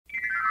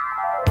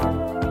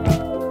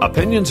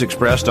Opinions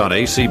expressed on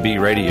ACB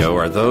Radio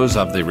are those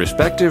of the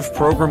respective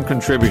program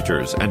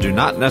contributors and do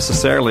not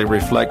necessarily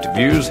reflect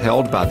views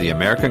held by the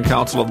American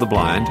Council of the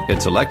Blind,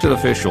 its elected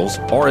officials,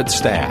 or its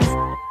staff.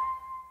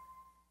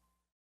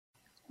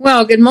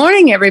 Well, good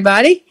morning,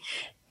 everybody.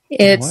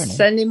 It's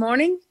Sunday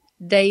morning,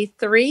 day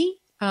 3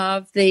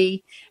 of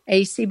the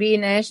ACB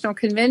National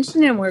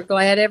Convention, and we're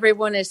glad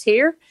everyone is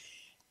here.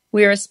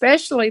 We are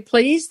especially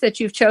pleased that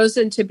you've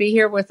chosen to be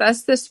here with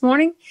us this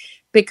morning,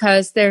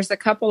 because there's a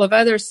couple of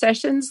other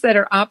sessions that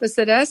are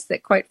opposite us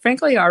that, quite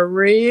frankly, are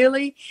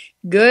really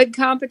good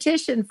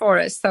competition for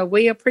us. So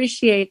we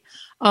appreciate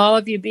all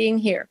of you being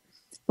here.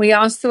 We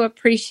also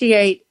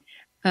appreciate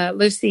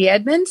Lucy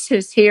Edmonds,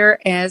 who's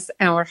here as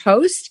our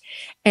host,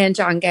 and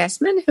John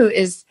Gassman, who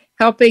is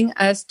helping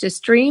us to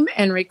stream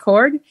and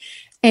record.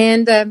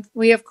 And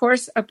we, of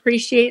course,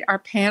 appreciate our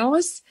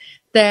panelists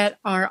that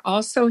are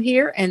also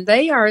here, and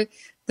they are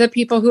the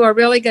people who are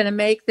really going to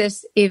make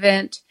this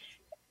event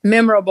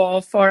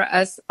memorable for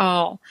us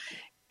all.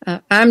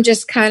 I'm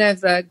just kind of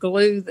the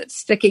glue that's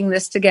sticking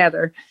this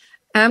together.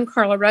 I'm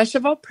Carla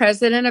Ruschival,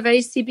 president of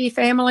ACB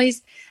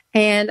Families,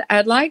 and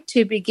I'd like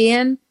to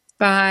begin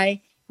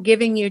by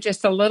giving you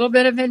just a little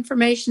bit of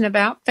information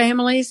about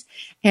families,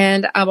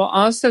 and I will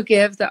also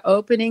give the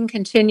opening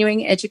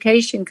continuing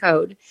education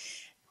code.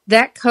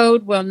 That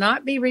code will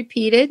not be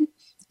repeated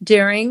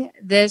during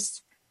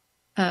this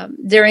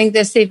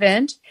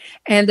event,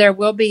 and there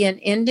will be an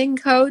ending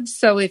code.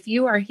 So if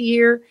you are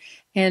here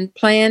and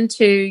plan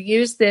to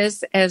use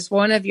this as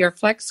one of your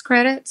flex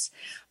credits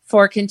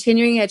for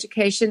continuing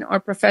education or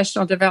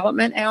professional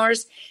development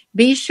hours,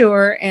 be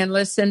sure and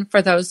listen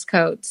for those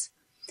codes.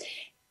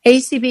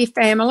 ACB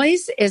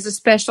Families is a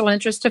special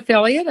interest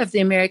affiliate of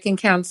the American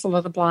Council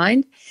of the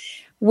Blind.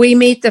 We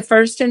meet the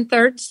first and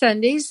third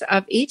Sundays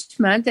of each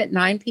month at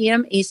 9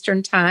 p.m.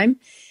 Eastern Time,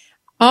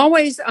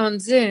 always on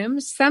Zoom.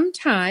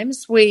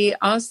 Sometimes we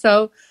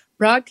also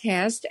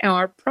broadcast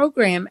our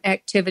program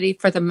activity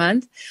for the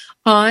month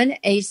on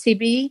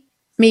ACB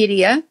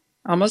Media,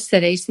 almost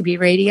said ACB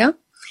Radio,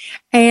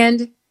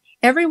 and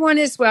everyone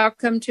is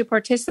welcome to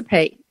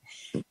participate.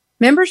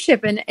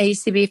 Membership in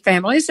ACB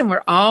Families, and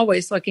we're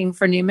always looking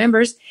for new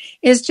members,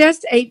 is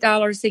just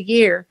 $8 a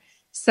year.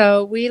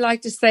 So we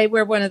like to say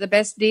we're one of the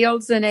best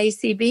deals in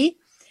ACB.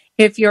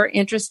 If you're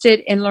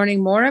interested in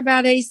learning more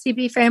about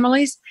ACB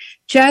Families,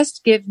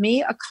 just give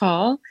me a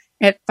call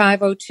at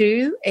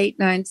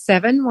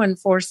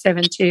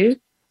 502-897-1472.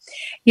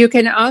 You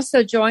can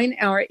also join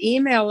our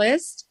email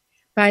list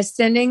by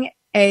sending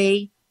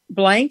a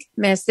blank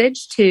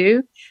message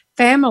to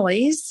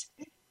families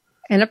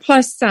and a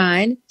 +,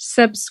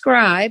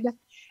 subscribe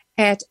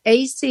at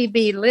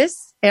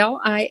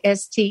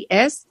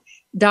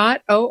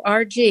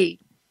acblists.org.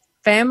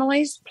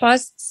 Families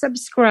plus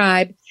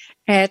subscribe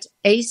at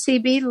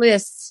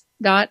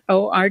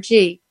acblists.org.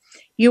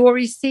 You will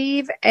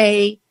receive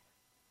a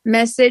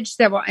message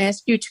that will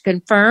ask you to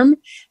confirm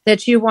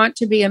that you want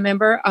to be a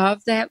member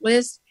of that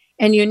list,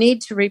 and you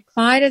need to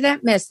reply to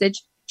that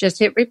message. Just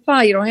hit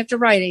reply. You don't have to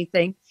write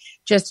anything.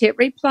 Just hit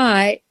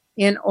reply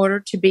in order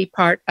to be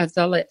part of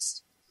the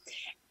list.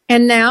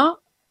 And now,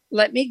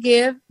 let me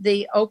give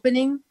the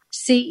opening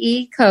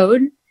CE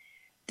code.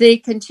 The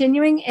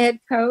continuing ed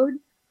code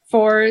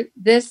for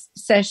this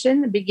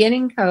session, the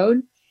beginning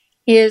code,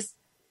 is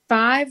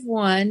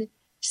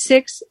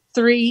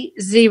 51630.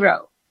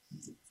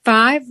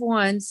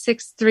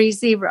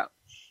 51630.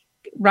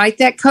 Write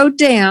that code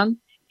down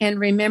and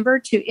remember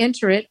to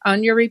enter it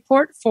on your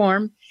report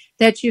form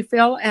that you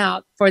fill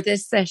out for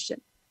this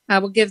session. I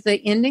will give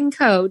the ending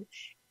code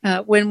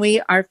when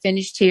we are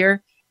finished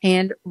here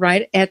and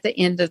right at the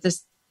end of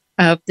this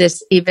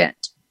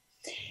event.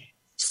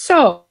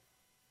 So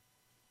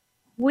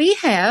we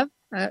have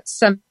a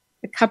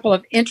couple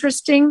of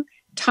interesting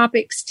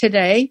topics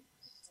today.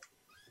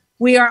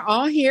 We are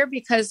all here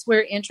because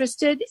we're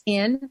interested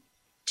in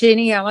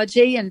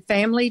genealogy and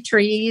family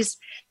trees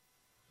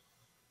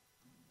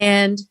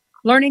and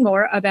learning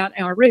more about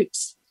our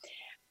roots.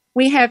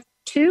 We have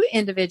two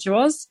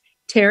individuals,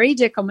 Terry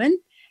Dickelman,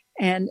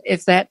 and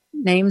if that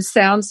name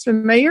sounds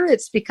familiar,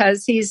 it's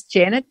because he's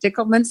Janet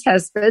Dickelman's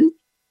husband,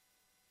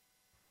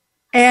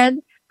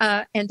 and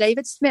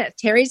David Smith.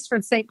 Terry's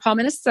from St. Paul,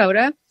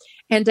 Minnesota,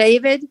 and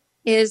David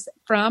is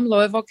from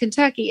Louisville,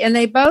 Kentucky, and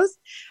they both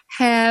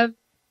have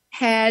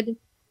had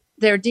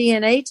their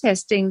DNA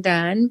testing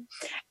done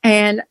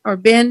and or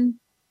been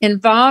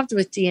involved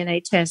with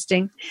DNA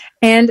testing,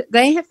 and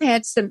they have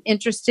had some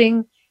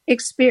interesting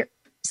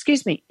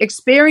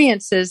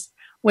experiences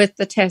with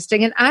the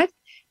testing, and I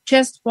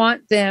just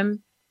want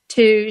them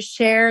to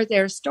share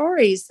their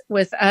stories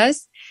with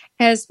us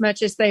as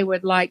much as they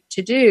would like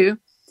to do.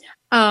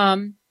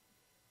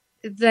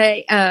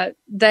 They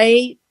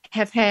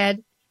have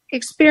had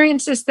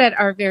experiences that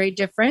are very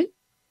different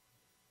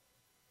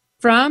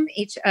from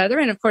each other,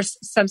 and of course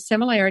some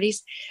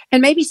similarities.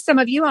 And maybe some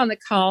of you on the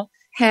call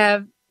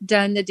have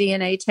done the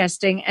DNA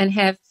testing and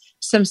have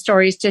some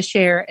stories to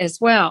share as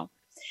well.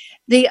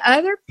 The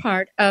other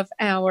part of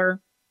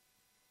our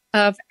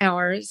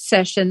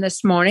session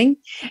this morning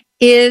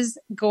is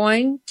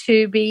going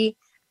to be,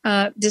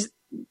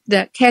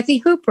 that Kathy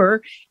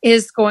Hooper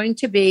is going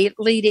to be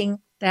leading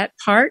that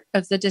part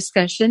of the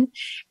discussion.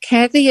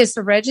 Kathy is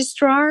the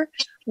registrar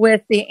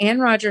with the Anne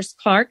Rogers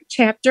Clark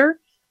chapter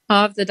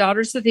of the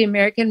Daughters of the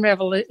American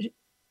Revolution.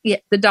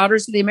 The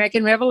Daughters of the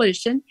American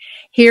Revolution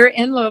here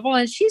in Louisville,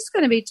 and she's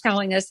going to be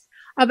telling us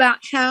about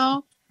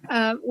how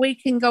we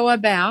can go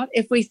about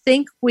if we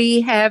think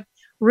we have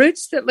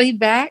roots that lead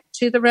back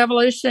to the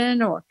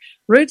Revolution, or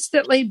roots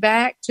that lead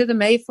back to the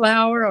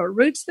Mayflower, or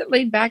roots that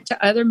lead back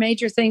to other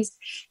major things,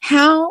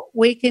 how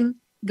we can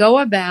go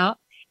about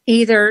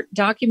either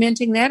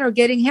documenting that or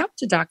getting help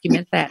to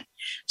document that.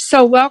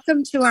 So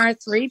welcome to our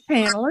three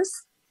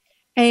panelists,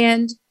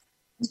 and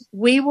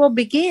we will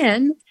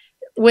begin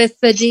with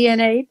the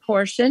DNA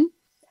portion.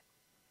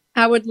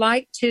 I would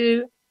like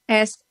to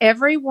ask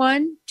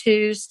everyone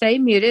to stay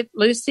muted.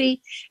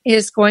 Lucy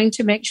is going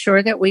to make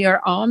sure that we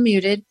are all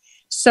muted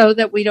so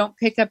that we don't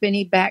pick up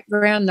any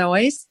background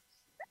noise.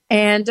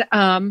 And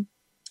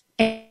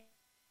then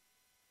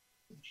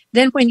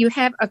when you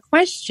have a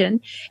question,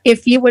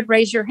 if you would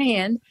raise your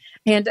hand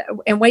and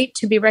wait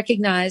to be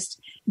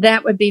recognized,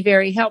 that would be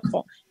very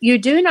helpful. You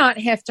do not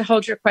have to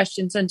hold your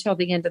questions until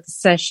the end of the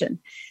session.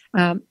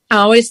 I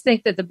always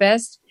think that the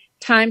best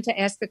time to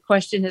ask a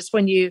question is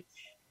when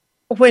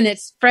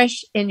it's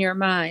fresh in your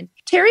mind.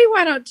 Terry,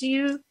 why don't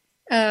you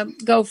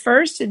go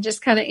first and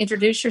just kind of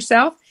introduce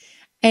yourself,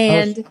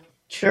 and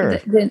sure.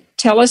 Then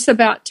tell us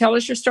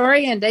your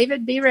story. And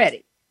David, be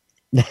ready.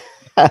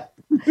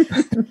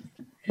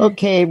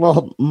 Okay,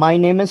 well, my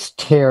name is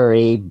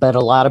Terry, but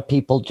a lot of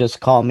people just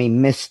call me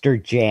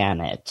Mr.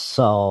 Janet.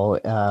 So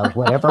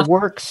whatever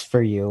works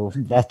for you,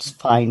 that's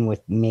fine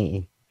with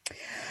me.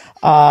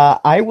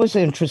 I was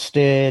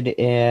interested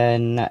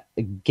in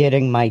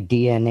getting my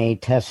DNA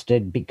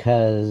tested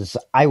because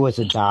I was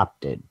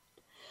adopted.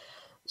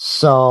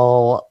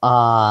 So,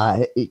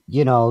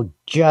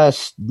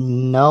 just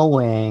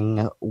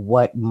knowing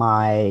what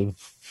my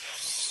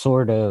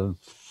sort of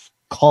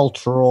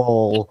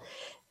cultural,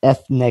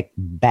 ethnic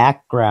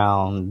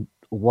background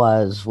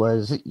was,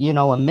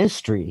 a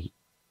mystery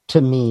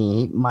to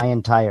me my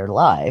entire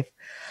life.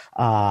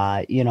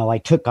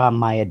 I took on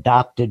my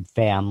adopted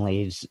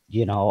families,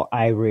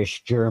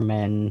 Irish,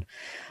 German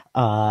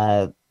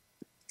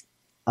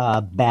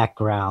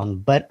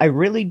background, but I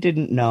really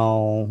didn't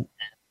know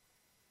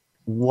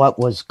what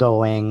was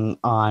going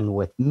on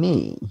with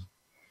me.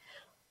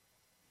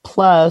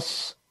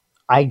 Plus,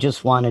 I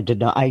just wanted to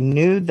know, I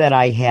knew that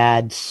I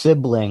had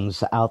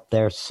siblings out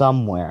there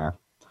somewhere.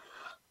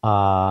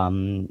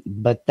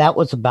 But that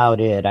was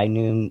about it. I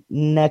knew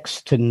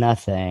next to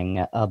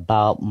nothing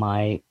about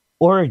my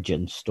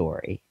origin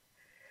story.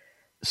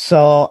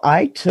 So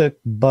I took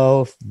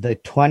both the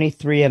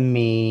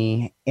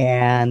 23andMe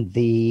and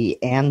the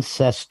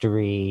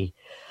Ancestry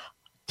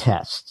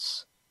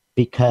tests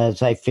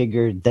because I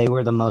figured they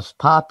were the most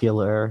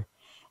popular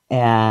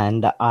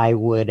and I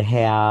would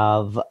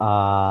have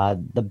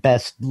the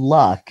best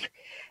luck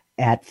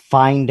at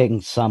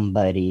finding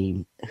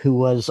somebody who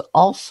was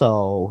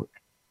also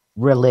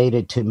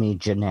related to me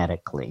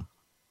genetically.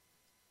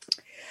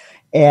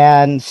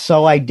 And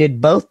so I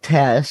did both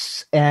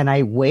tests and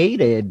I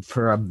waited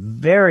for a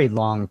very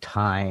long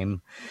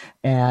time.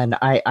 And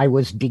I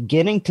was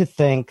beginning to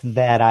think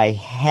that I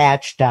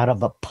hatched out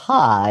of a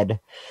pod.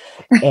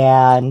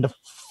 And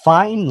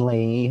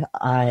finally,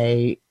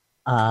 I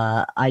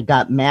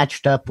got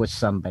matched up with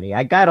somebody.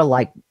 I got a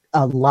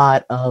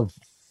lot of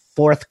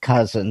fourth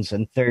cousins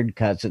and third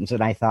cousins.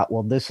 And I thought,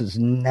 well, this is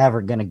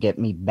never going to get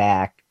me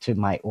back to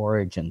my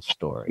origin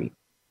story.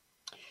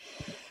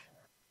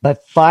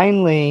 But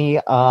finally,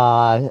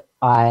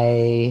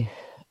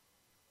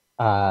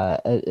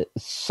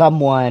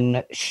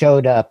 someone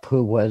showed up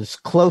who was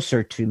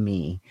closer to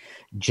me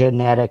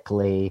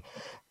genetically,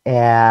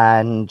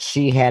 and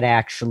she had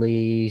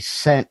actually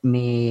sent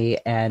me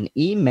an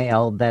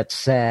email that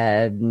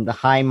said,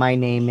 "Hi, my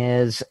name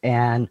is,"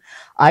 and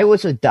I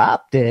was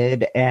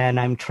adopted, and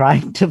I'm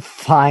trying to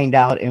find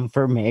out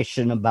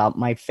information about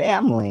my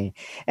family.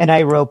 And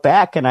I wrote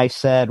back and I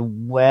said,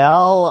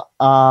 well,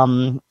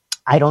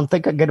 I don't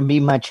think I'm going to be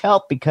much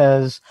help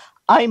because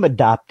I'm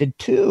adopted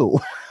too.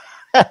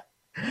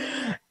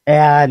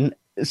 And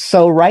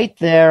so right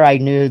there, I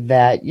knew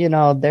that,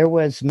 there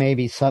was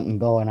maybe something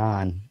going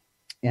on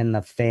in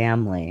the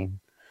family.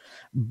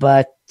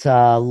 But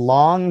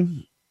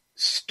long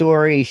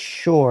story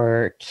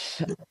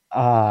short,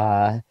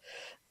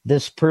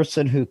 this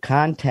person who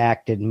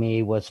contacted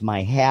me was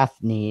my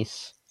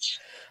half-niece.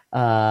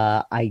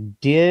 I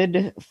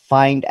did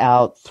find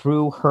out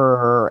through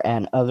her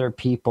and other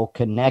people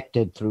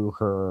connected through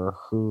her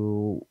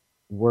who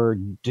were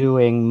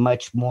doing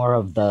much more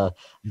of the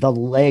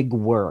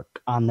legwork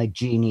on the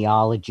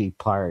genealogy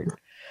part.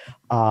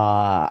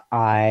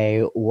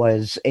 I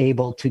was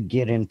able to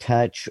get in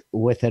touch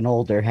with an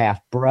older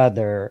half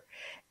brother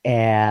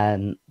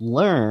and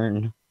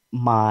learn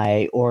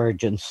my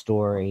origin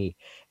story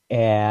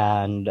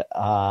and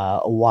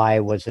why I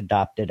was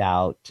adopted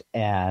out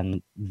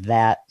and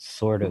that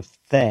sort of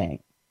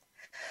thing.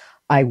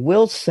 I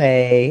will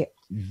say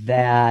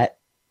that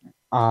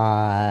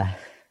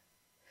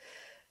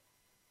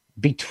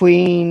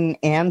between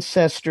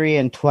Ancestry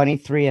and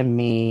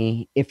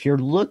 23andMe, if you're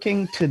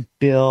looking to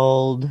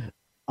build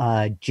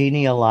a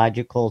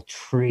genealogical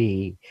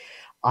tree,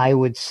 I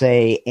would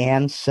say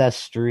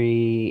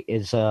Ancestry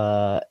is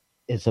a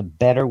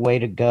better way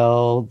to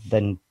go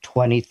than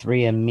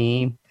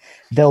 23andMe.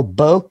 They'll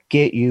both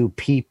get you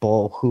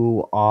people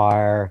who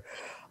are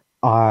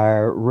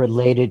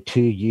related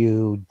to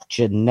you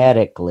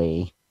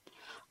genetically.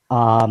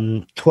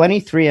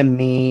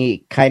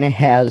 23andMe kind of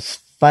has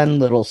fun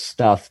little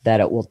stuff that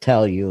it will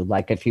tell you,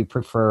 like if you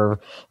prefer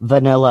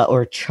vanilla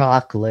or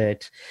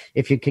chocolate,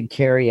 if you could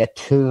carry a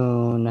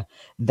tune,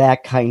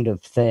 that kind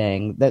of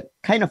thing, that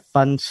kind of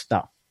fun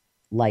stuff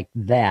like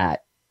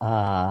that.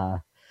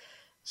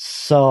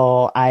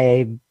 So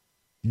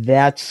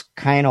that's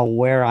kind of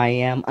where I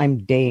am. I'm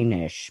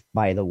Danish,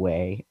 by the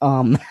way.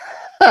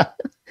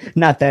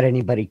 Not that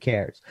anybody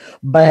cares,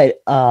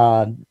 but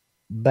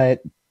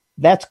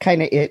that's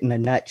kind of it in a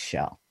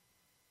nutshell.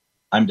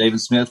 I'm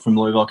David Smith from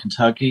Louisville,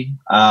 Kentucky.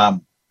 I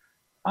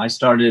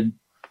started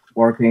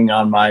working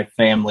on my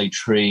family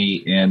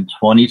tree in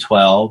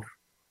 2012.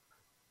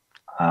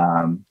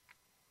 I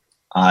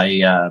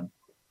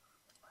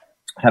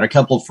had a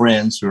couple of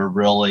friends who were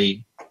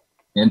really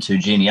into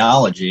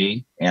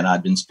genealogy, and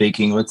I'd been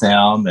speaking with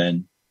them,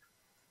 and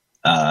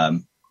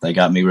they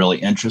got me really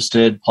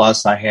interested.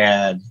 Plus, I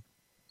had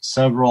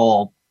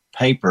several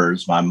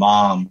papers my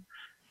mom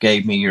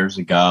gave me years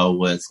ago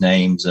with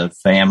names of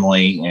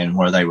family and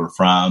where they were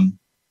from.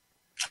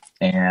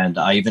 And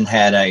I even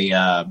had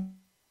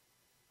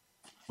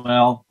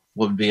what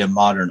would be a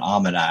modern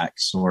almanac,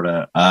 sort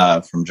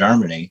of, from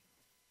Germany.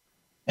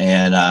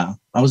 And I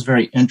was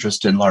very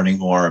interested in learning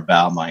more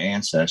about my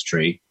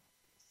ancestry.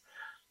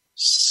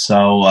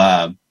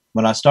 So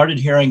when I started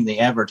hearing the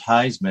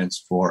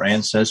advertisements for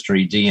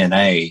Ancestry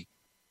DNA,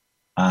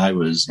 I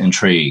was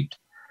intrigued.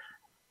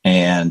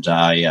 And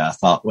I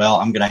thought, well,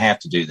 I'm going to have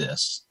to do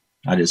this.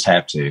 I just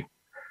have to.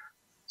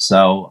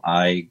 So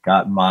I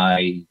got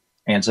my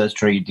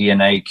Ancestry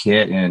DNA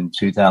kit in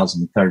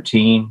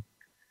 2013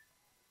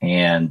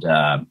 and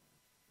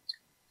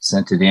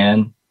sent it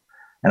in.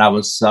 And I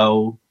was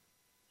so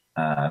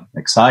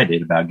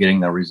excited about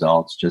getting the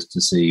results just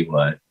to see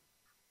what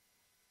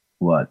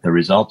the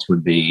results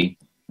would be.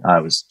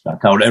 I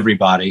told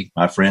everybody,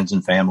 my friends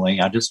and family,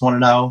 I just want to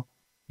know,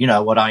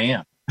 what I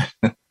am.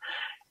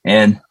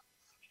 And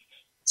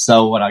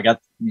so what it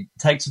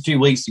takes a few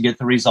weeks to get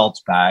the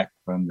results back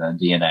from the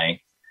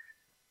DNA.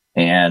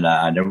 And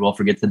I never will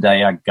forget the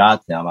day I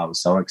got them. I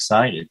was so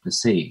excited to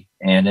see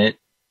if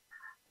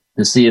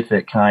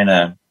it kind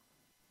of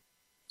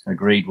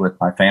agreed with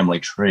my family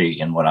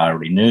tree and what I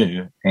already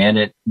knew. And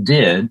it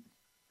did,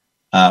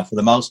 for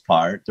the most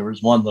part. There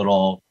was one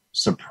little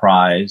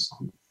surprise.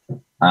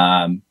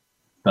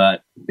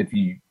 But if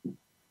you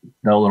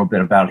know a little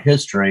bit about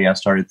history, I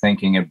started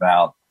thinking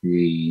about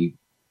the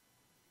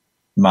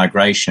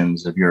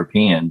migrations of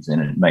Europeans,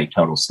 and it made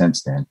total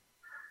sense then.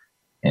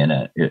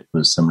 And it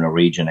was some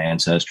Norwegian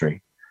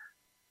ancestry.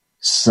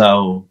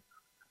 So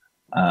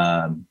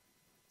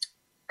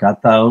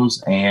got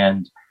those,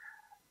 and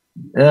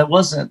it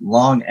wasn't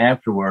long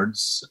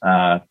afterwards.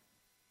 The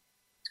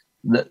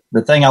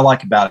thing I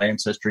like about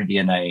Ancestry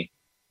DNA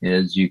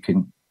is you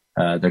can,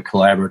 the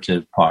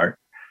collaborative part,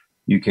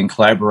 you can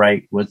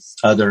collaborate with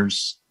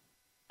others.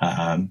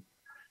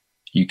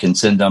 You can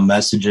send them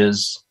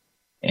messages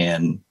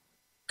and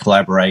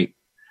collaborate.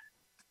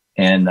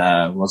 And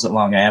wasn't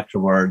long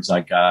afterwards, I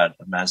got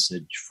a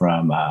message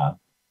from a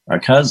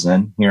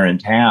cousin here in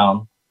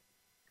town.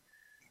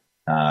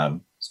 As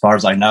far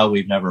as I know,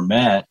 we've never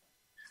met.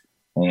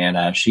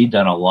 And she'd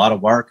done a lot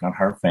of work on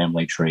her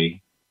family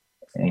tree,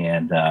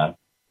 and a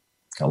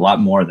lot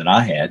more than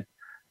I had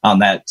on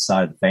that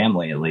side of the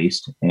family, at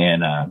least.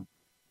 And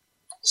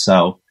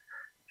so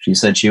she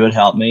said she would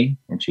help me,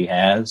 and she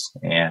has.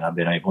 And I've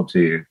been able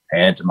to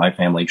add to my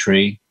family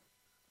tree.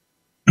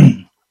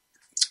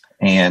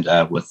 And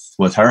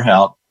with her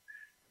help,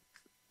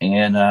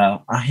 and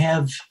I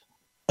have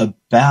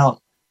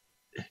about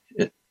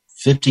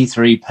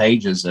 53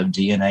 pages of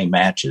DNA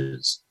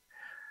matches.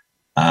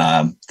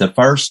 The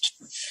first,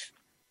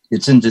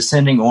 it's in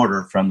descending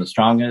order from the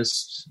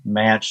strongest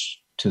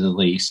match to the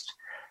least.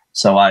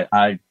 So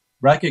I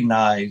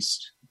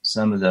recognized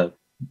some of the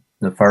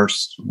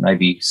first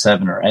maybe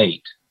 7 or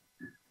 8.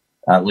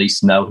 I at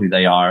least know who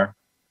they are.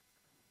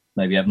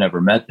 Maybe I've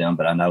never met them,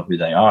 but I know who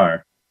they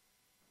are.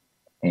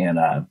 And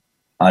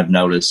I've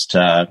noticed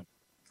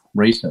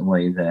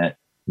recently that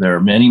there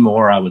are many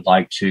more I would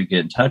like to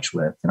get in touch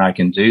with, and I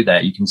can do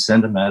that. You can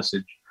send a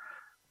message.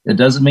 It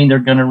doesn't mean they're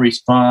going to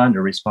respond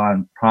or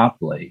respond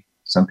promptly.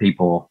 Some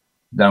people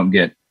don't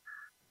get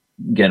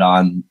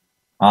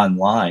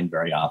online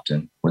very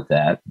often with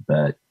that,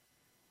 but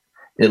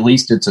at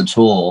least it's a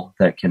tool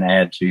that can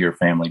add to your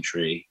family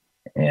tree.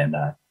 And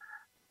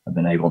I've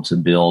been able to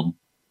build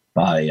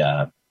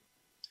by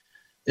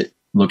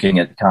looking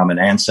at the common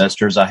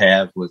ancestors I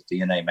have with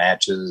DNA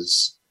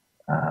matches,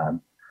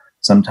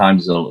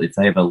 sometimes if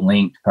they have a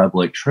linked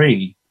public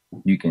tree,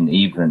 you can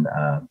even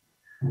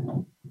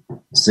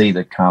see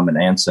the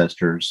common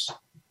ancestors.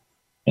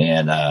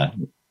 And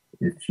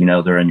if you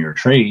know they're in your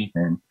tree,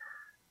 then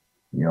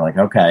you're like,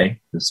 okay,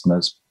 this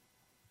must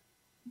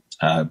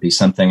be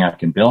something I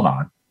can build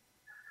on,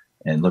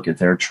 and look at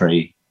their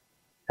tree.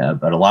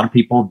 But a lot of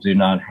people do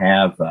not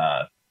have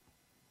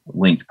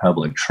linked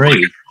public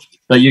tree,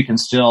 but you can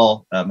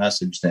still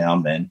message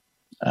them and,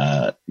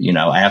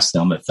 ask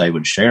them if they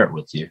would share it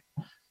with you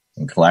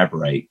and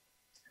collaborate.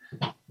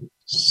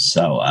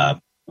 So,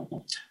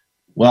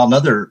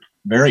 another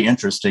very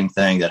interesting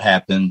thing that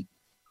happened,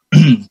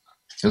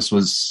 this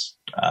was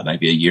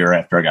maybe a year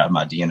after I got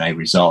my DNA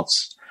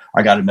results.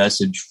 I got a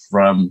message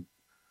from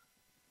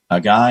a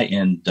guy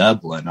in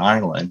Dublin,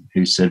 Ireland,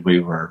 who said we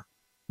were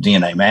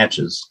DNA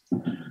matches.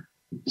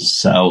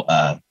 So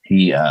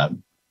he's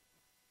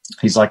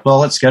like, well,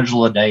 let's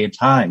schedule a day and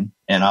time,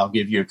 and I'll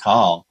give you a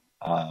call.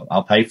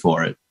 I'll pay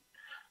for it.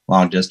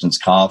 Long distance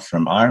call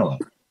from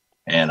Ireland.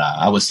 And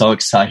I was so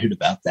excited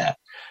about that.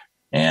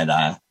 And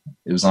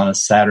it was on a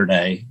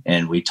Saturday,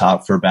 and we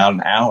talked for about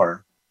an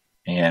hour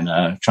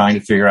and trying to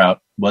figure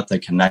out what the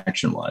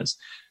connection was.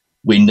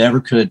 We never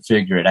could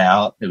figure it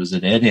out. It was a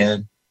dead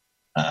end,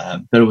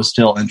 but it was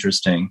still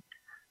interesting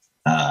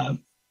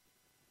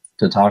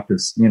to talk to,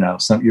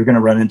 you're going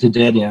to run into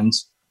dead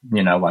ends,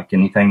 like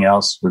anything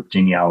else with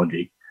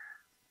genealogy.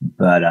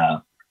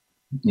 But,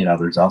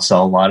 there's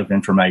also a lot of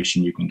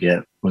information you can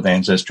get with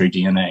Ancestry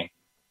DNA.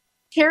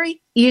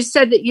 Terry, you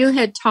said that you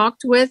had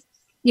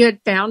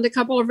found a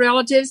couple of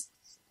relatives.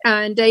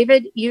 And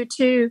David, you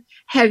too,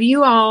 have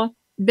you all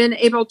been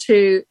able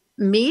to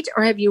meet,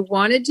 or have you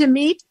wanted to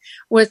meet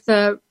with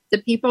the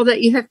people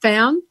that you have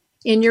found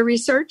in your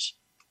research?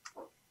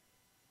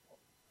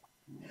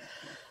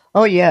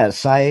 Oh,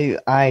 yes.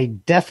 I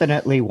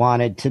definitely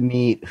wanted to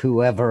meet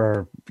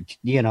whoever,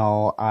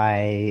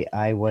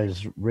 I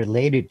was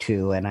related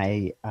to. And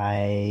I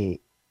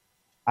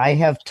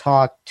have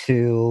talked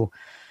to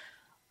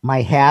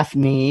my half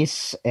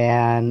niece,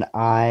 and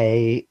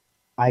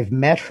I've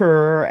met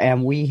her,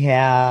 and we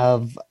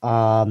have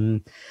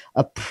a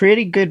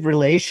pretty good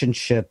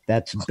relationship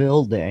that's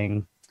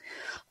building.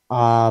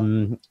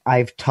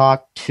 I've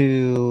talked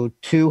to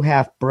two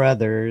half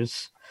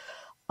brothers,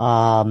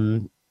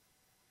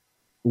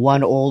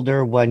 one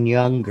older, one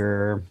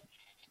younger.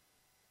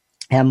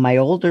 And my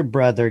older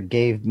brother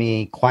gave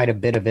me quite a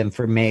bit of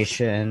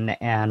information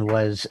and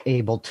was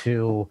able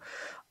to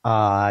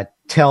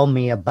tell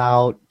me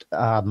about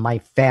my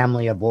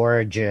family of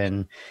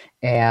origin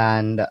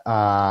and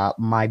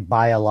my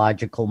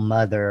biological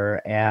mother.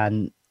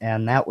 And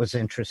that was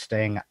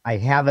interesting. I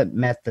haven't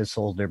met this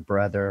older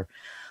brother.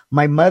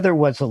 My mother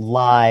was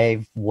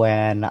alive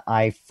when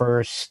I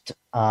first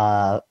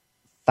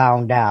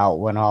found out,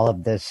 when all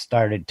of this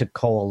started to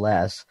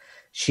coalesce.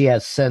 She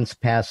has since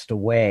passed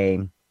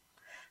away.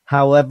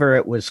 However,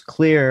 it was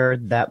clear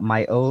that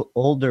my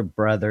older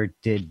brother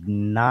did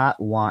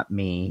not want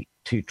me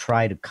to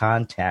try to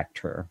contact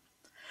her.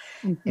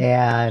 Mm-hmm.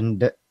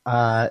 And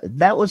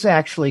that was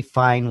actually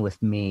fine with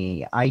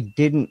me. I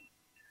didn't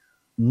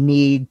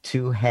need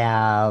to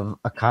have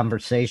a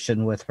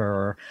conversation with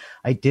her.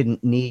 I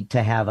didn't need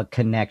to have a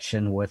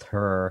connection with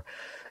her.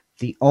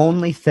 The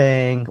only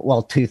thing,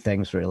 two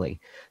things really.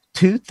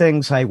 Two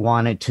things I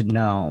wanted to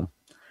know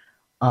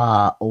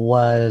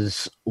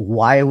was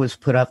why I was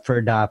put up for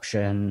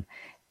adoption,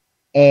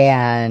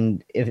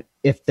 and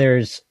if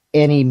there's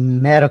any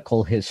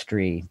medical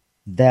history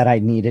that I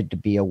needed to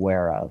be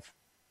aware of.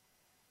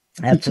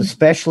 That's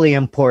especially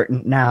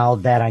important now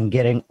that I'm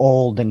getting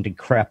old and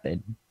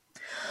decrepit.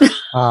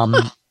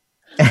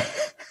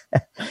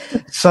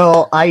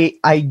 So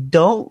I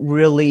don't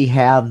really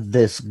have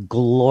this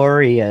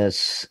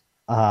glorious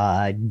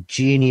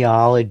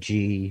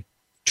genealogy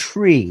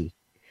tree.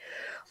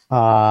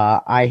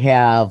 I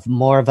have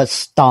more of a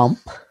stump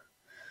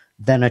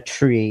than a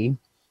tree.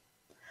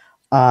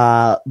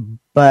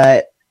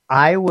 But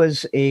I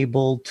was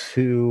able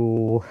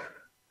to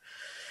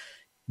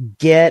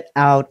get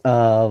out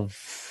of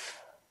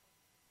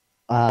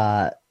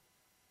the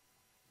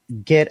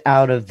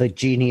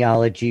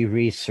genealogy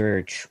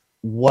research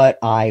what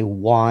I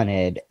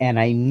wanted, and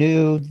I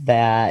knew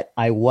that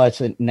I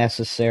wasn't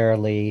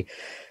necessarily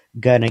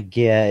going to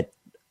get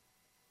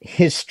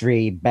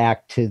history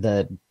back to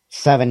the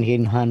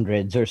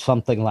 1700s or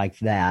something like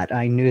that.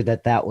 I knew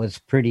that that was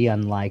pretty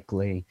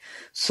unlikely.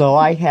 So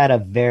I had a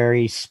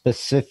very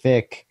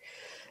specific,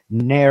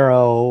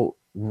 narrow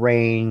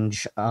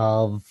range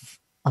of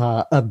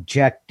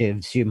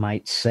objectives, you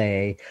might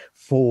say,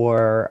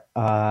 for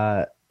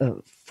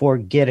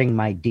getting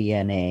my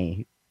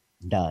DNA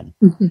done.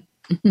 Mm-hmm.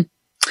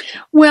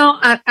 Well,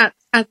 I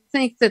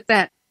think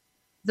that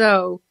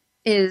though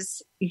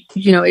is,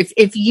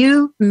 if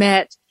you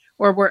met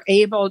or were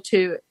able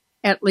to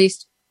at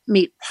least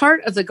meet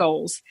part of the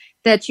goals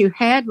that you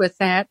had with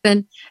that,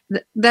 then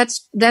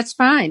that's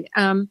fine.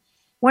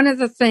 One of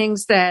the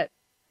things that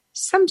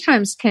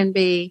sometimes can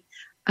be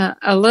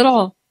a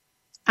little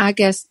I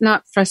guess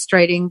not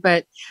frustrating,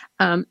 but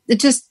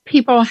just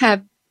people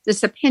have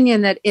this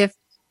opinion that if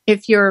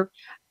you're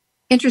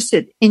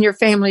interested in your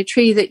family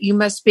tree, that you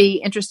must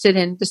be interested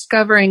in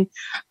discovering,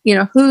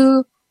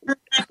 who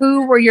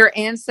were your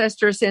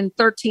ancestors in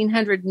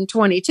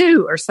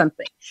 1322 or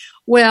something.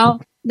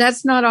 Well,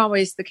 that's not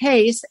always the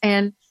case.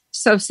 And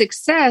so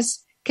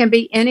success can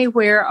be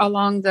anywhere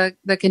along the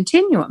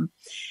continuum.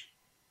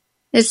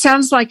 It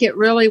sounds like it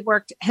really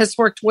has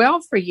worked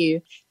well for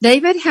you.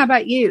 David, how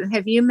about you?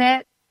 Have you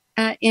met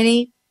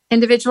any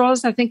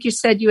individuals? I think you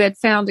said you had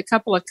found a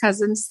couple of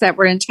cousins that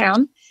were in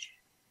town.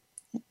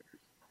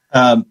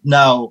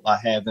 No, I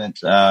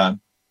haven't. A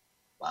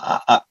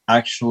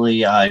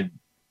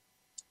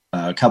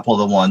couple of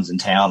the ones in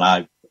town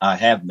I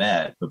have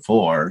met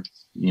before,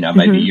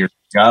 maybe years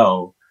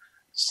ago.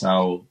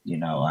 So,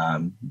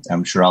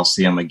 I'm sure I'll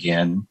see them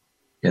again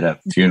at a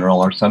funeral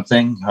or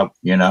something. Hope,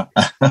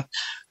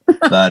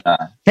 but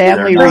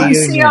family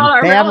reunion.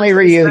 Family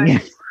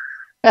reunion.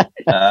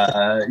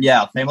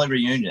 Yeah, family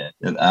reunion.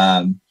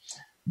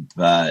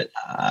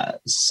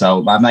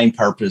 So my main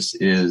purpose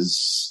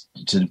is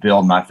to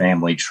build my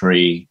family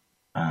tree,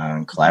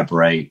 and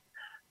collaborate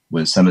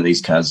with some of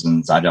these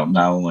cousins I don't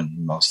know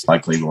and most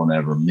likely will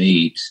never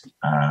meet.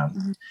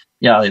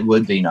 Yeah, it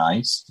would be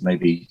nice.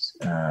 Maybe,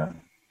 down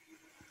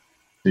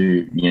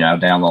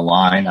the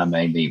line, I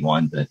may meet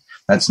one, but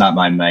that's not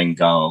my main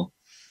goal.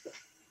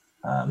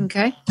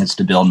 Okay. It's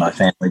to build my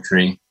family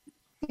tree.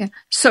 Yeah.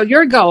 So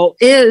your goal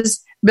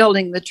is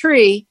building the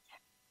tree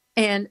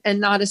and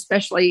not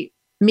especially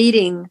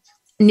meeting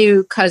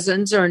new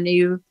cousins or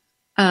new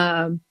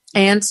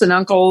aunts and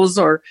uncles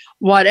or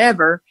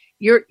whatever.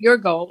 Your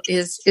goal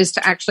is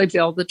to actually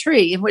build the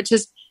tree, which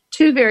is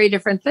two very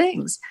different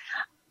things.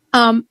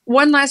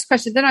 One last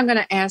question, then I'm going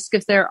to ask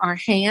if there are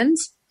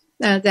hands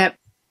that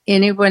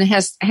anyone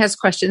has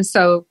questions.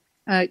 So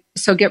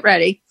get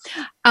ready.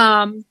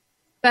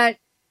 But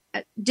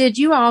did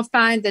you all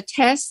find the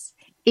tests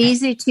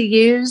easy to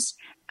use?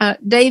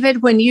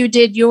 David, when you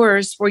did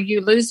yours, were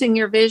you losing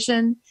your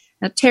vision?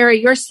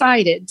 Terry, you're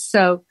sighted.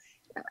 So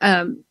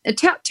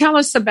tell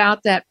us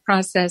about that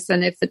process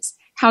and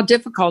how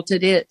difficult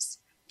it is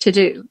to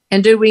do.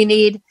 And do we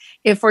need,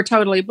 if we're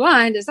totally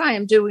blind, as I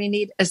am, do we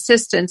need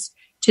assistance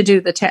to do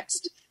the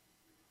test?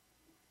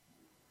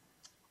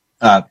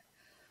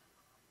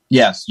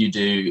 Yes, you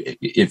do.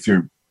 If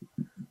your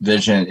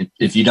vision,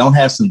 if you don't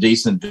have some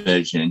decent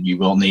vision, you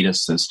will need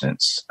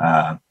assistance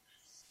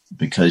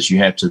because you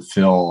have to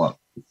fill a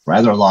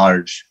rather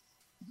large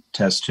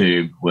test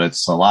tube with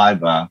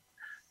saliva.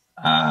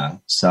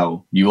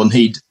 So you will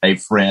need a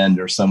friend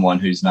or someone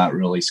who's not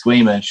really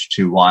squeamish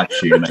to watch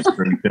you, make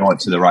sure you fill it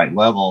to the right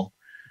level.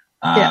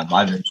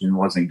 My vision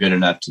wasn't good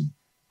enough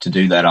to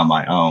do that on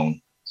my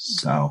own.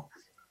 So.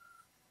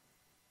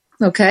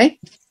 Okay.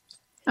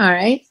 All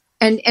right.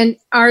 And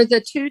are the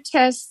two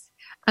tests,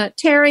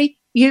 Terry,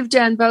 you've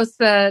done both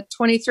the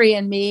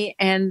 23andMe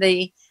and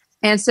the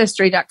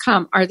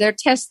Ancestry.com. Are their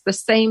tests the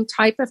same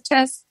type of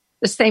test,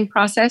 the same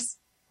process?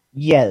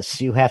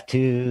 Yes, you have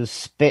to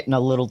spit in a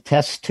little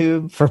test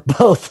tube for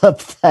both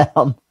of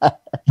them.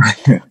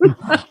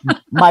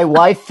 My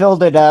wife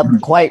filled it up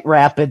quite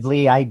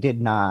rapidly. I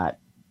did not.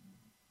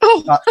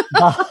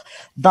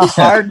 The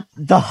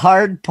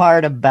hard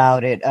part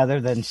about it,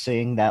 other than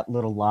seeing that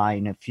little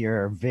line if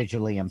you're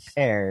visually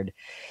impaired,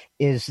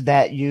 is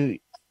that you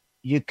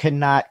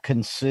cannot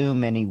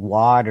consume any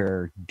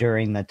water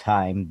during the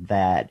time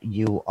that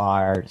you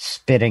are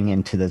spitting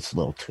into this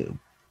little tube.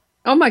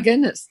 Oh my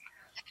goodness.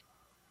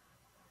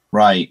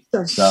 Right.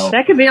 So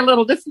that could be a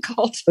little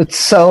difficult.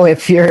 So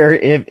if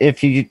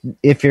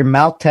your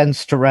mouth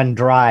tends to run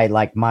dry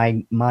like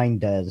mine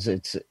does,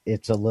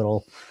 it's a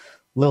little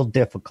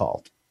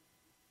difficult.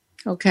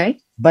 Okay.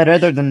 But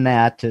other than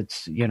that,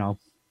 it's,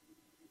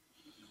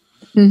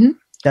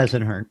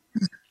 doesn't hurt.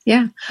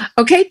 Yeah.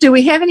 Okay. Do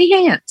we have any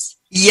hands?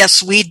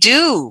 Yes, we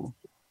do.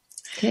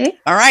 Okay.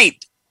 All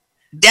right.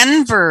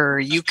 Denver,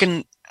 you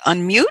can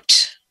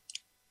unmute.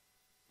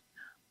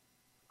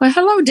 Well,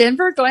 hello,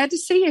 Denver. Glad to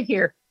see you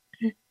here.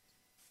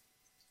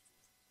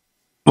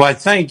 Well,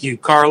 thank you,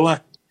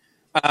 Carla.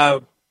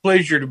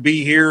 Pleasure to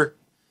be here.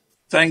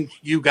 Thank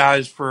you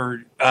guys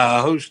for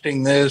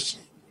hosting this.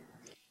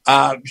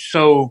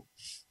 So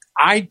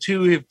I,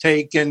 too, have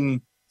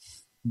taken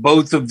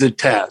both of the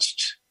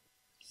tests.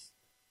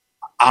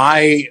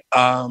 I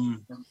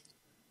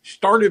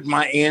started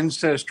my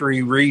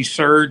ancestry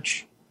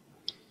research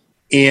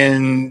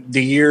in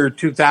the year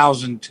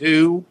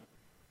 2002.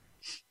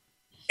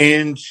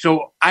 And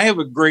so I have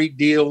a great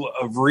deal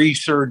of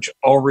research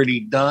already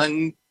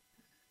done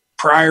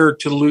prior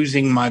to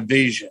losing my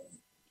vision.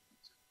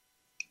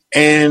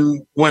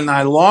 And when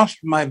I lost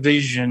my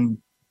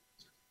vision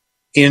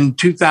in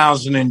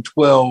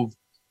 2012,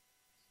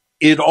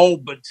 it all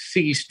but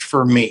ceased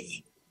for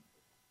me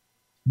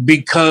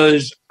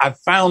because I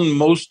found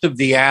most of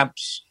the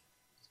apps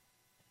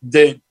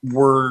that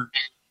were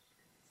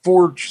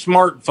for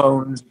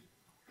smartphones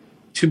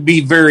to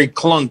be very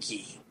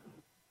clunky.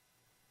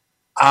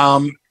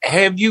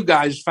 Have you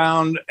guys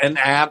found an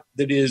app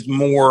that is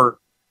more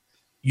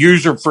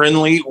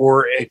user-friendly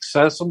or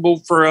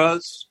accessible for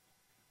us?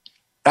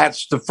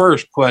 That's the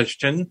first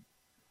question.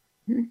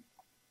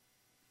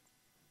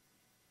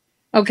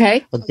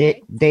 Okay. Well,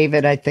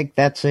 David, I think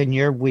that's in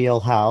your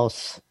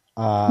wheelhouse.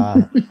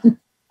 Okay,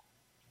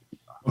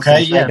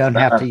 yeah. I don't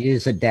have to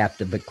use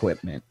adaptive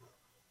equipment.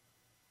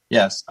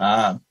 Yes.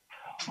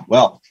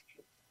 Well,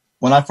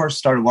 when I first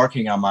started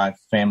working on my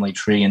family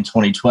tree in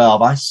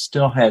 2012, I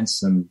still had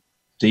some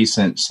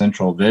decent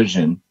central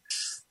vision.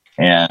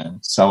 And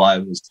so I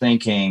was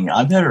thinking,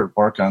 I better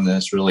work on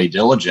this really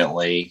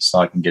diligently so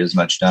I can get as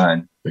much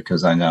done,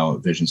 because I know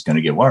vision's going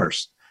to get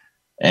worse.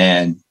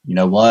 And you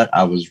know what?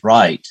 I was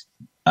right.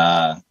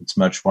 It's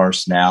much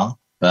worse now.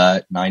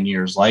 But 9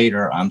 years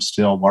later, I'm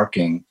still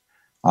working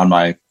on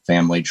my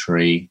family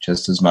tree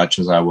just as much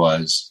as I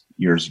was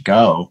years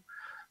ago.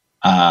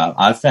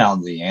 I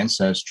found the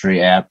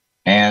Ancestry app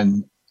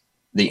and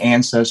the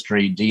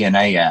Ancestry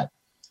DNA app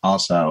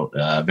also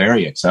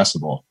very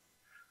accessible.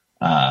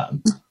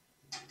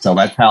 So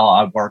that's how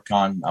I work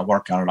on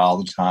it all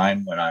the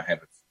time when I have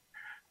a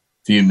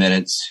few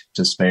minutes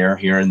to spare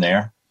here and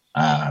there.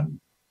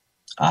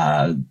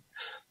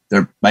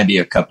 There may be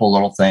a couple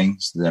little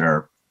things that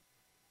are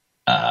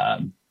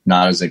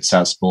not as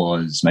accessible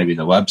as maybe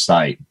the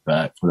website,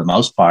 but for the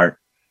most part,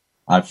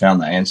 I've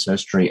found the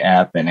Ancestry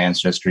app and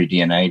Ancestry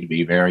DNA to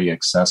be very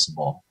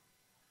accessible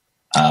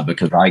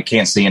because I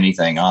can't see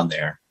anything on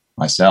there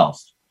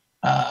myself,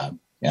 and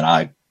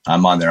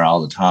I'm on there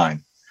all the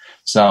time.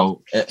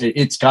 So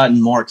it's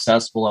gotten more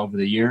accessible over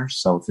the years.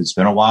 So if it's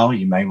been a while,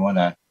 you may want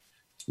to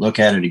look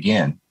at it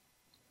again.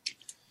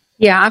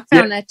 Yeah, I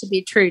found that to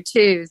be true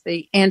too.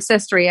 The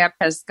Ancestry app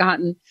has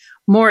gotten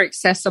more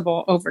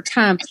accessible over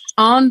time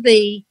on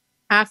the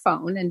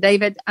iPhone. And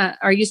David,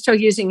 are you still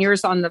using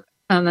yours on the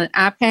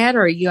iPad,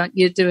 or are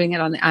you doing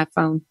it on the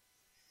iPhone?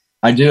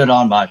 I do it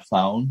on my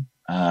phone.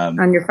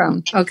 On your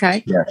phone,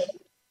 okay. Yeah.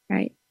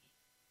 Right.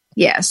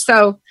 Yeah.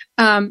 So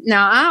now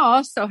I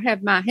also have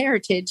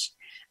MyHeritage.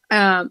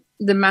 The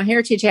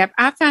MyHeritage app,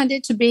 I find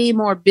it to be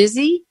more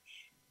busy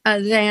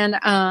than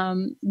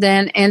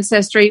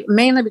Ancestry,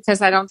 mainly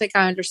because I don't think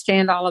I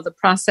understand all of the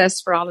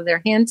process for all of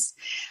their hints.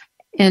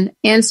 And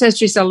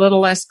Ancestry is a little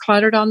less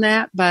cluttered on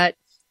that, but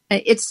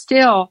it's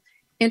still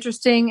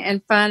interesting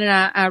and fun.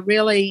 And I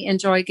really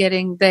enjoy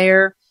getting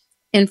their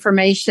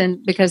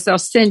information because they'll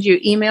send you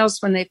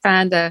emails when they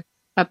find a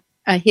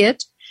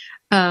hit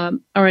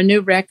or a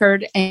new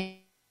record. And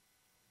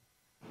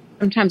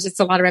sometimes it's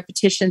a lot of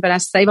repetition, but I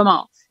save them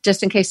all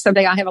just in case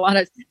someday I have a lot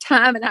of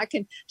time and I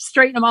can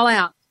straighten them all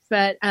out.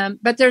 But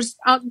there's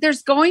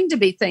going to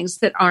be things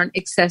that aren't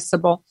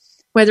accessible,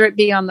 whether it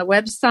be on the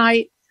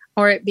website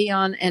or it be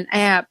on an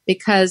app,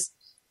 because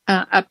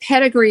a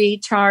pedigree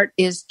chart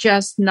is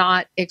just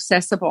not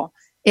accessible.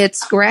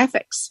 It's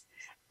graphics,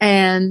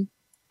 and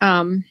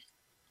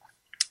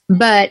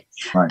but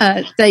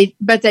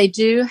they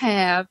do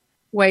have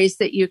ways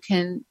that you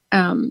can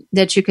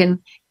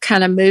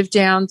kind of move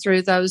down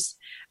through those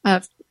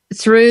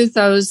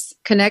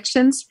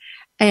connections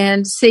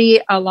and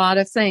see a lot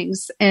of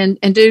things and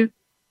do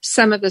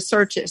some of the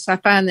searches. I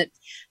find that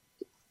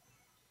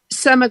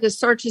some of the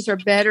searches are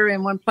better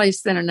in one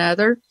place than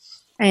another.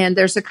 And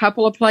there's a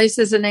couple of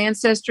places in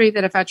Ancestry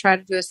that if I try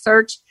to do a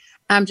search,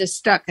 I'm just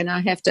stuck and I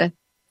have to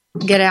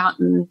get out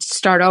and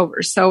start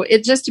over. So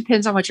it just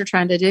depends on what you're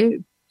trying to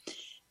do.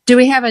 Do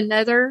we have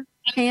another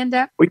hand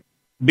up?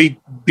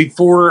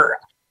 Before.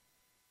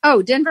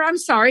 Oh, Denver, I'm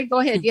sorry. Go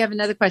ahead. You have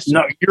another question.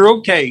 No, you're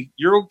okay.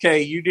 You're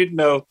okay. You didn't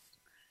know.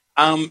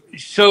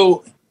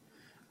 So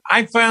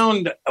I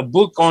found a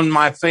book on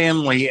my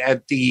family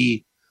at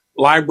the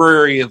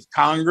Library of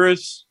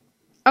Congress.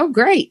 Oh,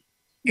 great.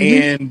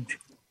 Mm-hmm. And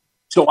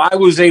so I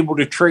was able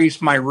to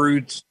trace my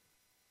roots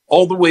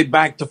all the way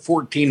back to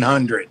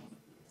 1400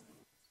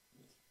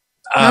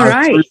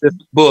 through this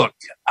book.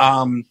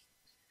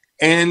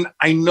 And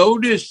I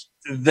noticed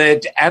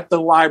that at the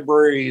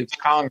Library of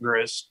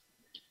Congress,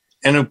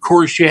 and of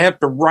course you have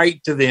to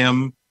write to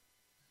them,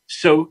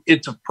 so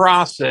it's a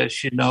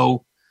process,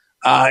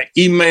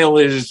 email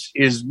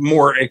is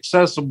more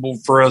accessible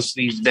for us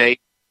these days,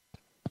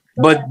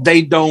 but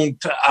they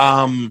don't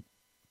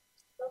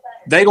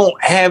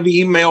have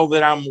email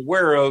that I'm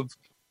aware of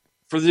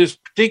for this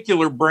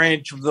particular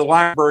branch of the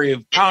Library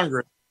of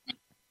Congress,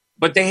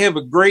 but they have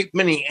a great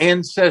many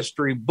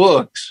Ancestry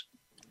books.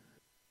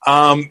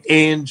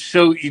 And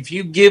so if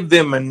you give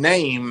them a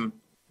name,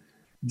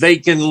 they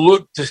can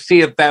look to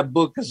see if that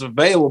book is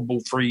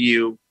available for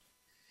you,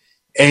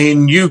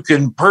 and you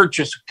can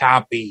purchase a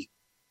copy.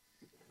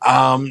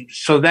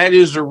 So that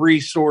is a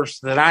resource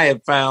that I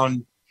have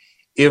found.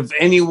 If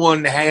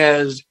anyone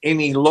has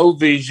any low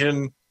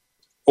vision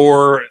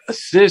or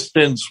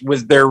assistance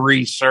with their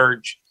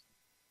research,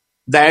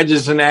 that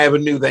is an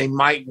avenue they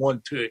might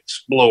want to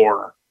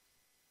explore.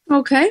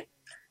 Okay,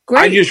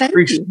 great. I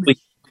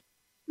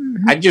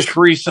just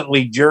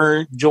recently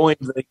joined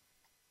the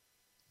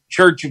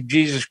Church of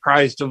Jesus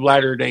Christ of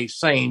Latter-day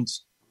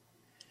Saints,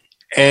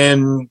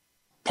 and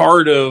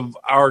part of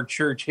our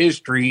church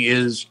history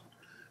is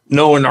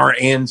knowing our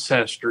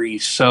ancestry.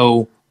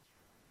 So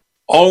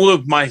all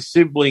of my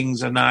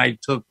siblings and I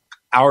took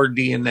our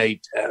DNA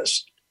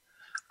test.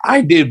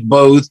 I did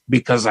both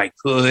because I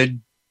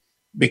could,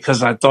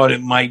 because I thought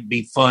it might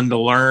be fun to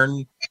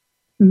learn.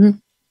 Mm-hmm.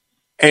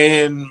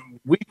 And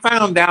we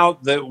found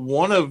out that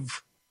one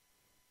of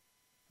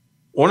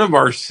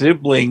our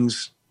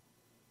siblings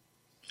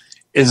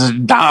is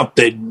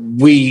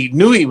adopted. We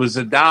knew he was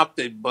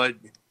adopted, but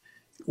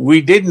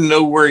we didn't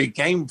know where he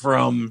came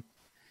from.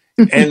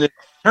 And it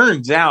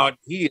turns out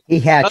he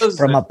hatched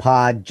from a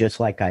pod just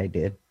like I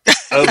did.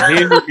 Of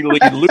Henry Lee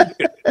Lucas.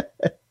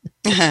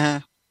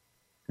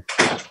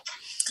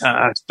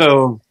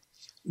 So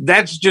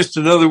that's just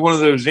another one of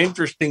those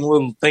interesting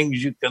little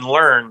things you can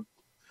learn.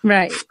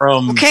 Right.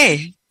 From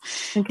Okay.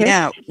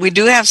 Yeah, we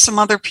do have some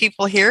other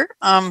people here.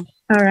 All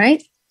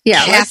right.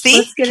 Yeah.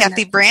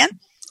 Kathy Brandt.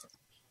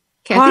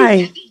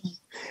 Hi.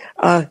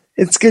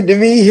 It's good to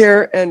be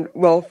here. And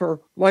well, for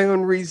my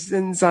own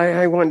reasons,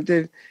 I wanted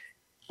to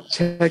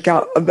check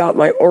out about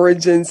my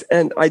origins.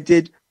 And I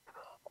did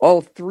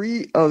all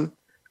 3 of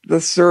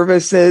the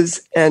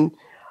services. And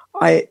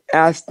I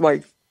asked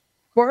my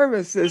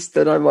pharmacist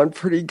that I'm on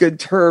pretty good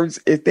terms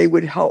if they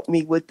would help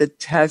me with the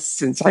test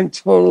since I'm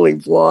totally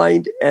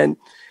blind. And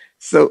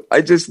so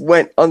I just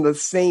went on the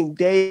same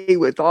day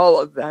with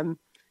all of them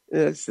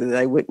so that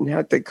I wouldn't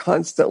have to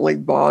constantly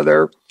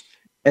bother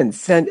and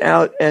send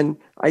out. And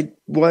I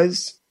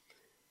was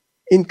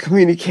in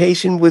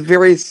communication with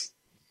various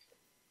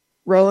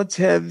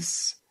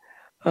relatives.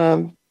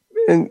 And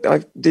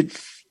I did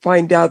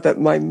find out that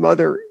my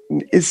mother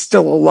is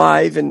still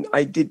alive. And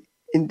I did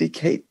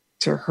indicate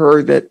to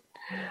her that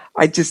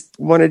I just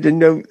wanted to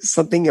know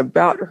something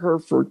about her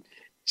for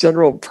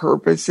general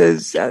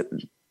purposes,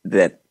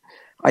 that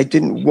I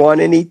didn't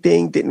want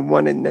anything, didn't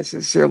want to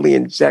necessarily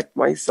inject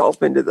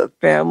myself into the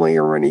family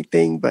or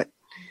anything, but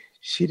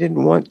she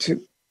didn't want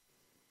to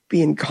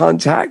be in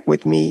contact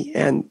with me.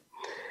 And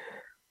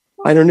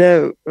I don't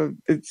know,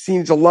 it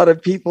seems a lot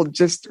of people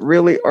just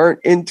really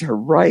aren't into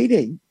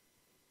writing,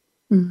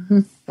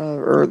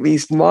 or at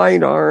least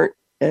mine aren't.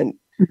 And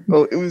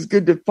well, it was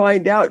good to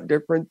find out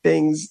different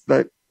things,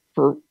 but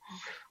for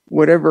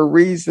whatever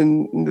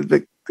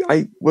reason,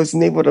 I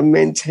wasn't able to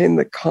maintain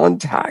the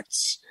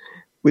contacts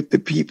with the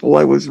people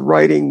I was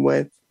writing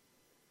with,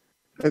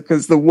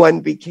 because the one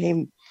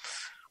became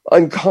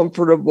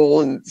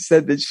uncomfortable and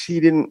said that she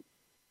didn't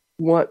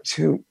want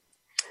to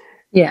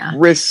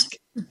risk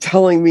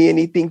telling me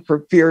anything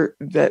for fear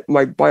that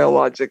my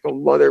biological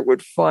mother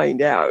would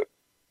find out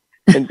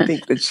and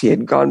think that she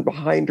had gone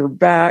behind her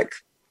back.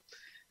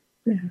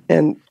 Yeah.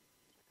 And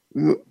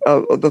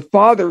the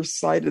father's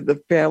side of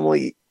the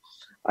family,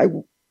 I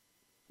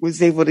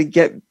was able to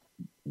get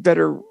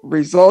better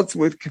results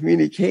with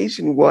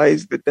communication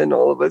wise, but then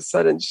all of a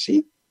sudden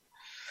she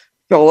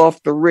fell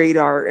off the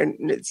radar.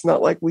 And it's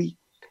not like we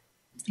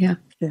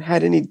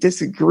had any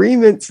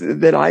disagreements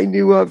that I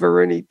knew of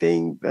or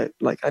anything, but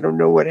like, I don't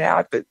know what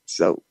happened.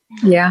 So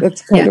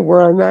that's kind of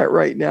where I'm at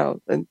right now.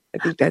 And I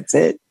think that's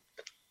it.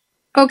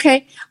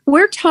 Okay,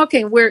 we're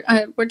talking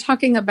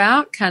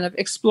about kind of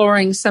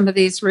exploring some of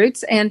these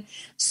roots, and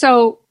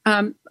so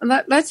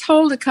let's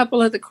hold a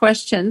couple of the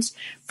questions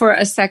for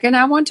a second.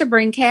 I want to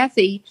bring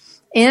Kathy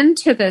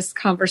into this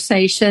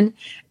conversation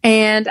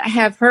and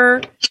have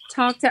her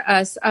talk to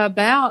us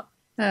about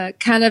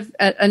kind of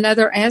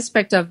another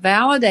aspect of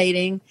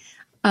validating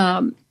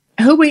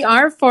who we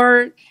are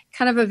for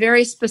kind of a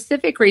very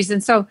specific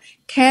reason. So,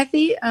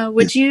 Kathy,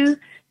 would you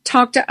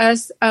talk to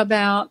us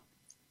about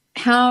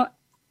how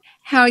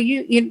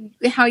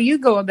you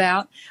go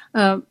about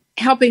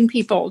helping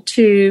people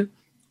to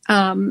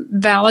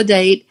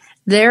validate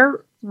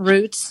their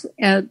roots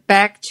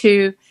back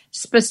to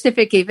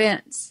specific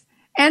events?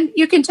 And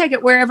you can take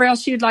it wherever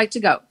else you'd like to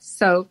go.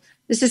 So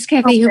this is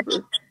Kathy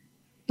Hooper.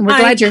 We're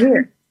glad you're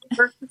here.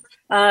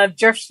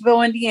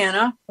 Jeffersonville,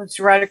 Indiana. It's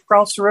right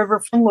across the river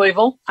from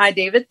Louisville. Hi,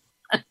 David.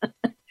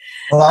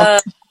 Hello.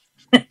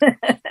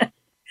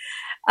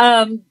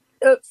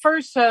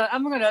 First,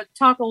 I'm going to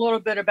talk a little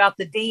bit about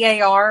the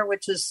DAR,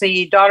 which is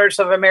the Daughters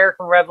of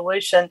American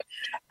Revolution.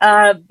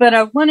 But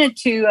I wanted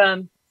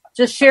to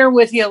just share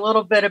with you a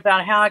little bit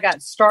about how I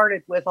got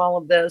started with all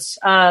of this.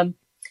 My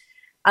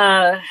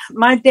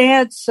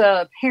dad's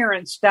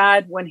parents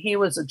died when he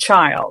was a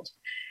child.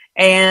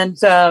 And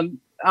so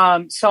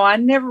I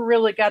never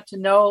really got to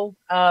know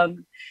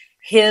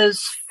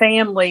his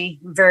family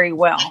very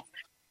well.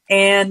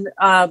 And,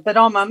 but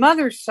on my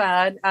mother's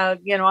side, I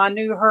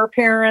knew her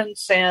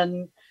parents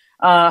and,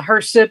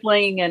 her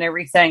sibling and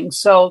everything.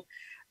 So,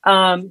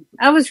 I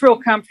was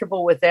real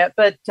comfortable with that.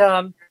 But,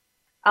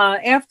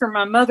 after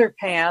my mother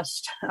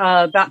passed,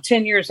 about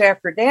 10 years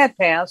after Dad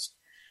passed,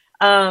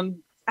 I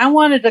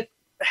wanted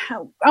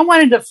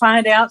to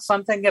find out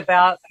something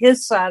about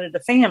his side of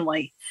the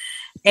family.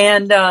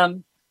 And,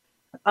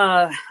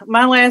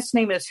 my last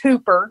name is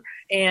Hooper,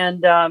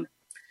 and,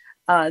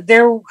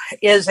 there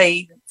is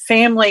a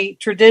family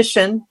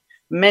tradition.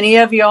 Many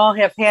of y'all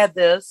have had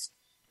this,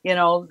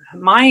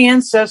 my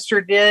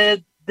ancestor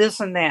did this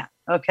and that.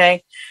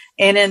 Okay.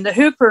 And in the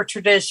Hooper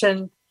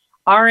tradition,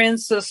 our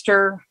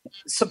ancestor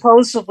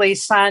supposedly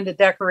signed the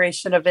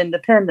Declaration of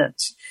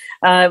Independence.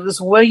 It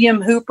was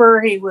William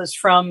Hooper. He was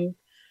from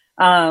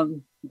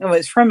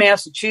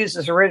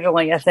Massachusetts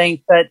originally, I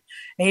think, but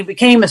he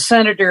became a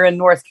senator in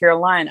North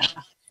Carolina.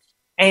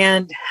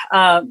 And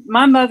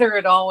my mother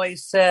had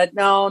always said,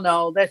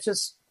 no, that's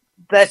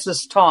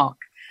just talk.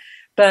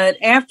 But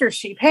after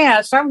she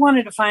passed, I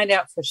wanted to find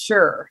out for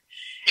sure.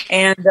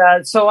 And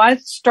so I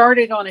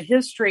started on a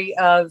history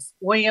of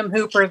William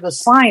Hooper, the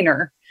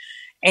signer,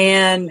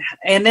 and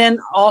then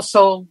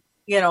also,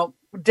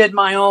 did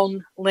my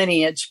own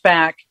lineage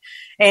back.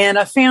 And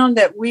I found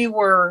that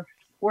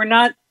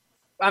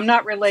I'm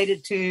not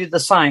related to the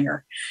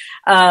signer.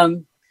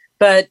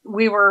 But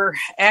we were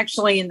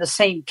actually in the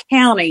same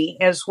county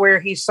as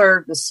where he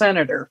served as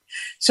senator.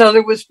 So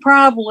there was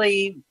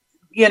probably,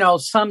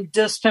 some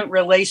distant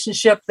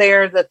relationship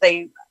there that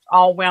they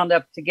all wound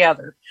up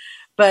together.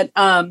 But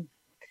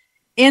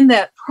in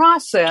that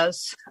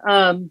process,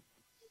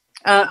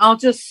 I'll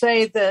just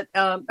say that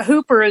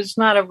Hooper is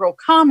not a real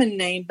common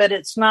name, but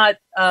it's not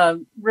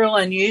real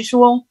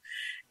unusual.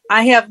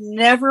 I have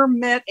never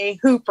met a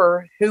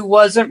Hooper who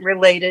wasn't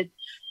related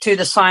to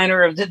the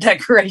signer of the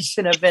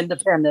Declaration of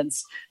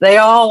Independence. They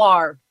all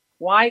are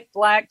white,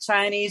 black,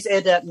 Chinese.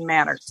 It doesn't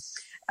matter.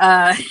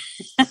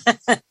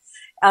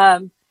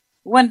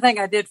 One thing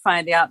I did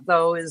find out,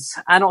 though, is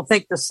I don't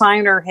think the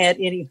signer had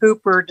any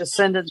Hooper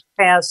descendants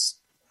past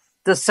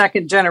the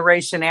second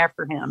generation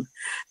after him.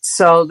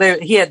 So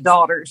he had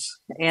daughters.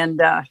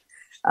 And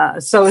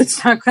so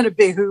it's not going to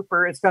be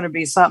Hooper. It's going to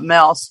be something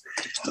else.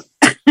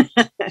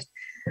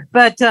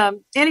 But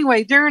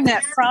anyway, during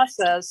that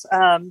process,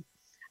 I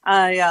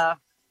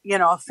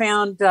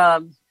found,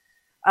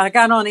 I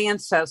got on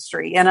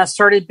Ancestry and I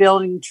started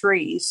building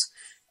trees.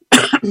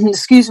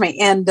 Excuse me.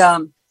 And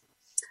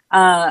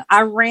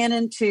I ran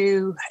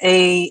into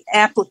a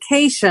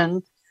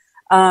application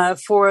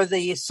for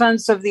the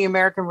Sons of the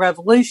American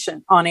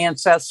Revolution on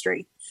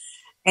Ancestry.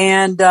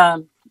 And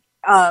I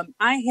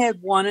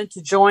had wanted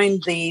to join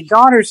the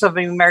Daughters of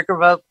the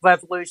American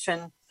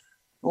Revolution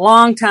a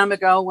long time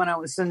ago when I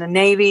was in the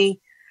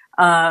Navy.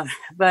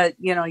 But,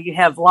 you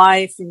have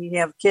life and you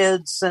have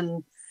kids,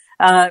 and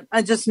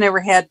I just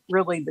never had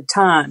really the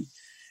time.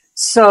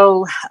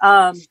 So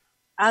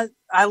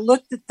I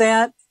looked at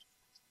that,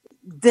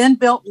 then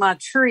built my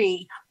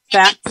tree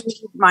back to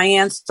my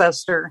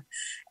ancestor,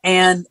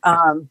 and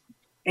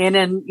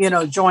then,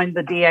 joined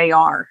the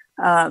DAR.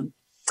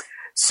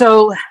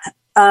 So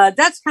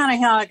that's kind of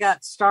how I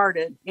got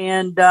started.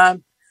 And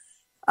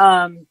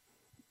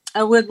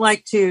I would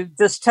like to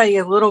just tell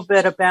you a little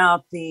bit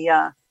about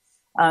the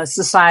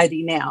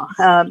society now.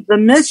 The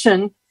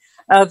mission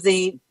of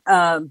the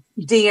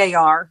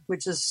DAR,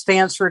 which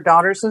stands for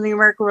Daughters of the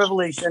American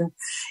Revolution,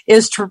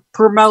 is to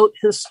promote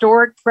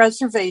historic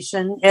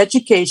preservation,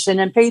 education,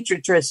 and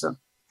patriotism.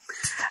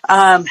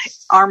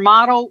 Our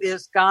motto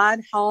is God,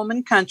 Home,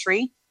 and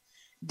Country.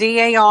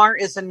 DAR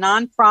is a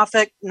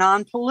nonprofit,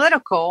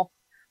 non-political,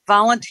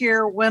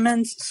 volunteer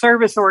women's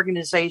service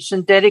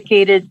organization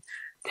dedicated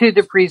to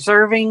the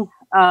preserving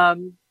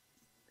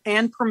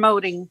and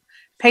promoting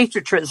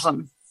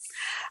patriotism.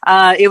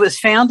 It was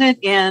founded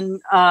in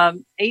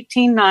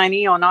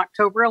 1890 on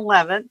October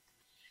 11th,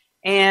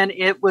 and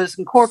it was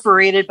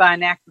incorporated by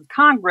an act of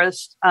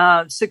Congress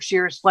 6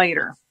 years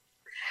later.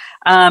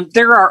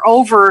 There are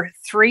over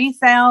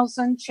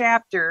 3,000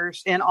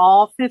 chapters in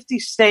all 50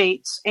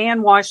 states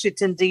and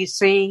Washington,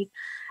 D.C.,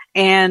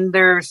 and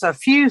there's a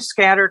few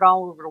scattered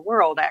all over the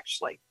world,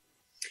 actually.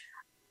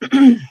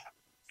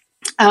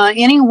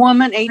 Any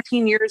woman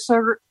 18 years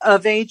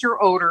of age or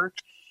older,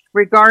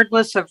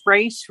 regardless of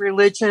race,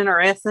 religion, or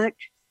ethnic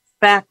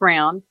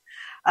background,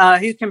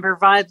 who can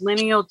provide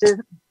lineal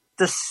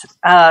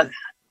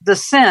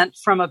descent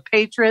from a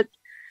patriot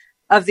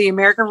of the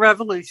American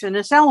Revolution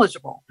is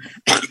eligible.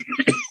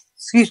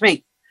 Excuse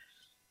me.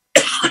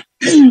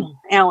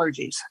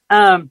 Allergies.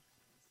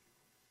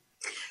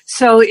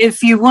 So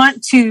if you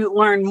want to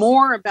learn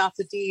more about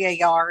the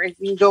DAR, you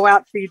can go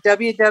out to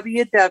www.dar.org,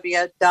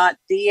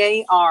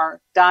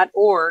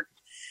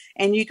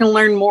 and you can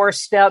learn more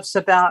steps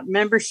about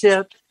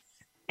membership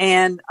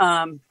and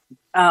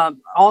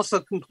also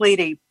complete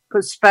a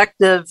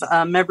prospective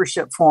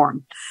membership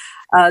form.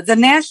 The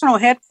national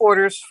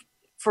headquarters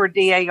for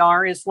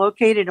DAR is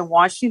located in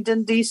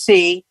Washington,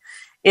 D.C.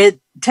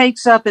 It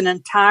takes up an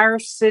entire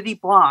city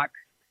block.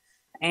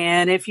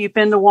 And if you've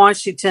been to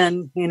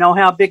Washington, you know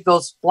how big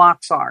those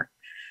blocks are.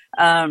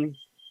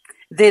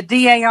 The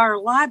DAR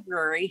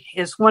Library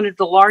is one of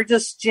the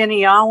largest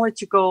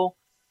genealogical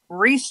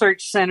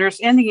research centers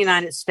in the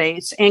United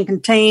States and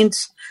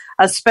contains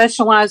a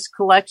specialized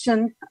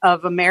collection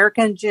of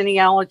American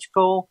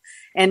genealogical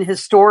and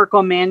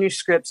historical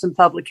manuscripts and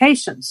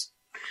publications.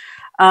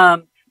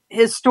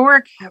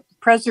 Historic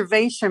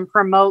preservation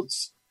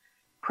promotes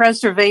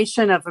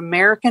preservation of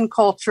American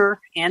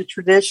culture and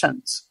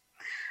traditions.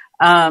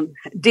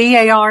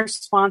 DAR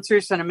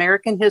sponsors an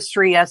American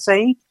history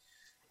essay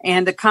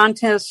And the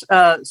contest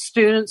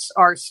students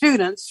are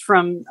students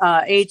from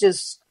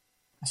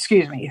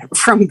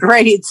from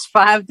grades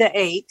 5 to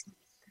 8.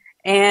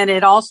 And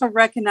it also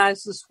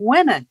recognizes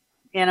women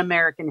in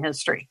American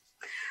history.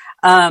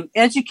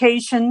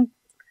 Education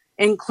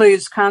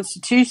includes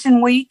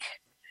Constitution Week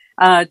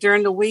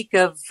during the week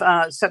of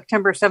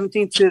September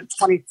 17th to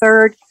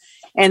 23rd.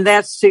 And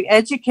that's to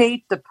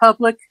educate the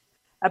public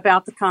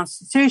about the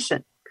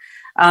Constitution.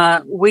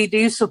 We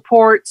do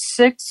support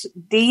 6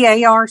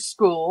 DAR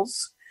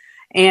schools.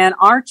 And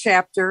our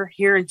chapter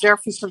here in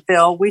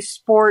Jeffersonville, we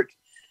support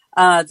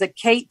the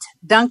Kate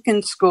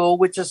Duncan School,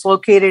 which is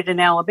located in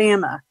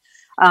Alabama.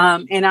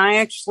 And I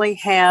actually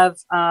have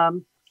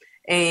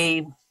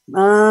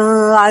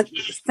I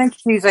think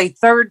she's a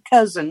third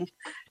cousin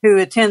who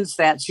attends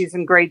that. She's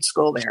in grade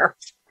school there.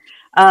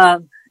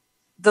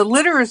 The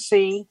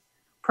literacy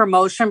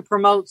promotion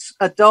promotes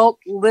adult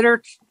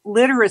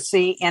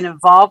literacy and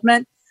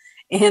involvement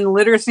in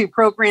literacy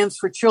programs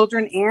for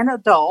children and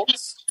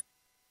adults.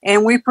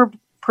 And we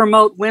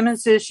promote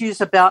women's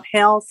issues about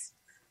health,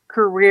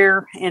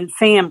 career, and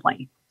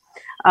family.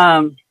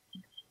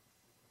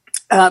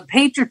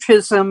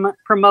 Patriotism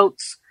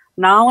promotes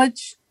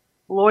knowledge,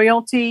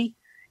 loyalty,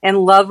 and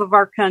love of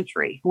our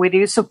country. We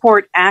do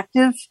support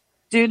active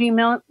duty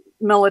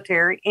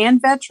military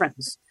and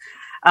veterans.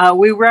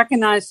 We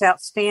recognize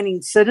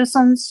outstanding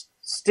citizens,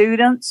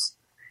 students,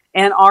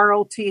 and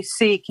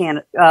ROTC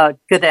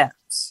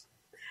cadets.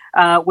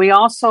 We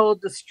also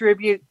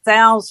distribute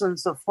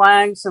thousands of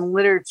flags and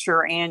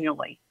literature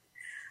annually.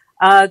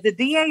 The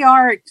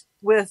DAR,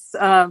 with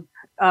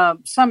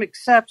some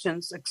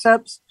exceptions,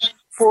 accepts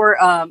for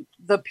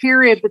the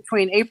period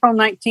between April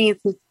 19th,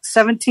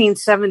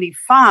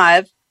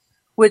 1775,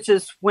 which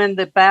is when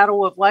the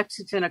Battle of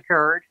Lexington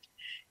occurred,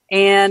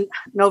 and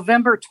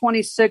November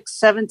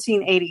 26,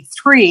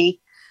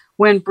 1783,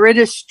 when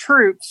British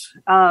troops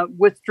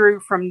withdrew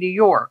from New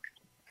York.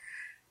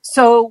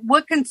 So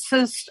what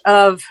consists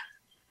of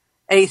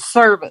a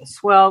service?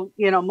 Well,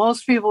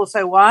 most people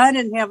say, well, I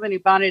didn't have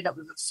anybody that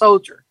was a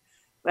soldier.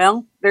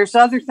 Well, there's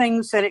other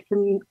things that it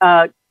can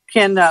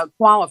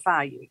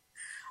qualify you.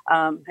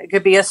 It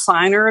could be a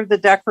signer of the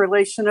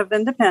Declaration of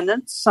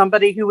Independence,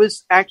 somebody who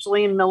was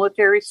actually in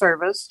military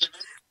service.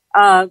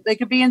 They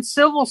could be in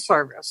civil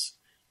service,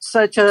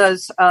 such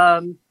as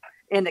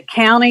in the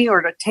county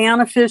or the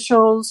town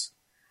officials.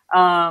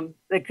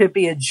 They could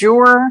be a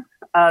juror,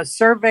 a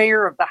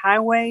surveyor of the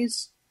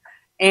highways,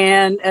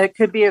 and it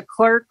could be a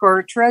clerk or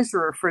a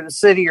treasurer for the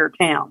city or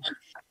town.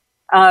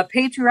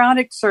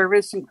 Patriotic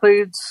service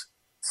includes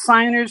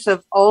signers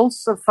of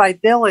oaths of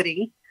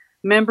fidelity,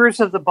 members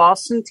of the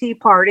Boston Tea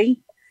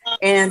Party,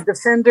 and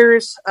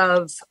defenders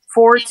of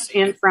forts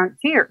and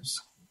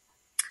frontiers.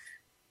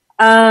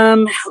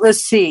 Let's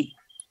see.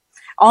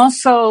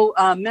 Also,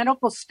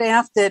 medical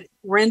staff that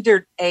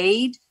rendered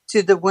aid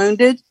to the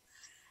wounded,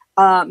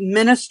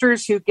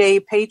 ministers who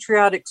gave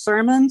patriotic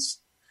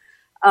sermons,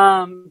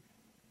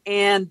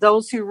 and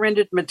those who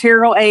rendered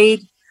material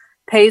aid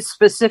paid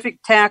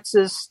specific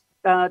taxes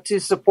to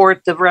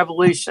support the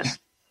revolution.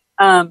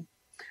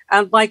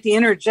 I'd like to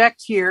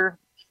interject here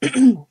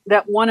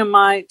that one of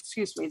my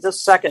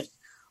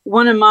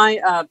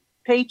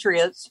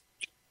patriots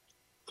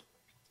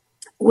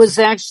was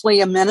actually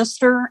a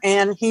minister,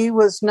 and he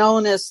was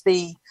known as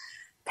the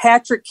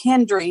Patrick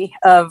Henry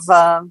of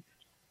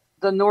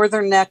the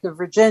northern neck of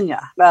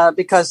Virginia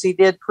because he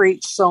did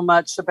preach so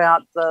much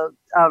about the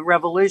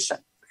revolution.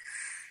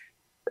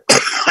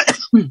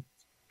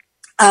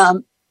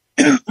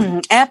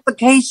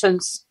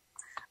 Applications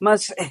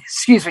must,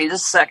 just a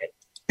second.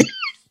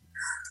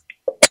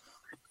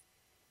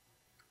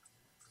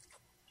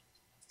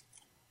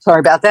 Sorry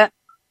about that.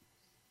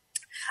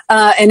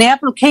 An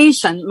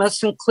application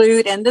must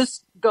include, and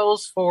this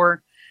goes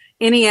for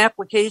any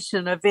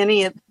application of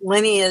any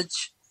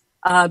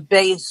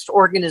lineage-based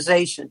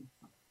organization.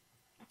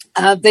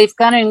 They've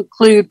got to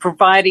include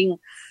providing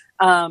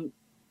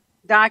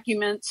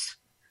documents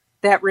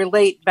that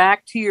relate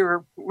back to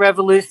your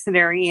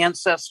revolutionary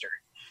ancestor.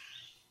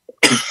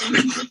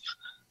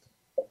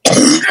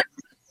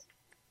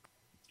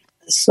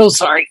 So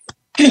sorry.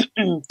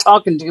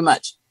 Talking too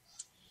much.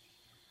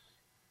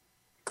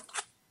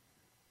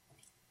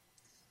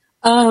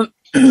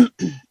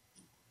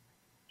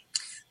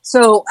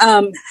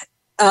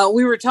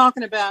 We were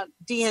talking about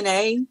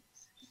DNA.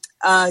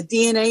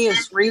 DNA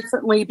is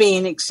recently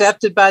being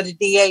accepted by the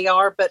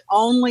DAR, but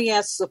only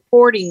as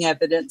supporting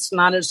evidence,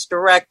 not as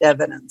direct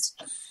evidence.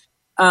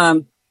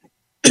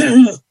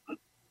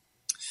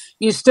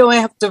 You still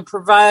have to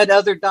provide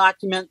other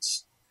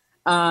documents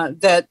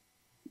that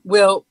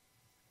will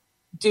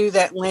do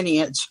that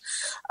lineage.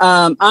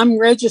 I'm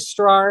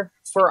registrar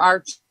for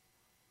our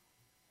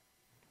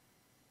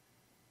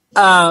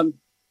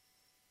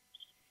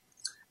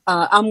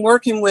I'm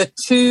working with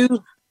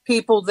 2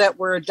 people that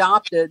were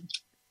adopted.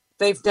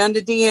 They've done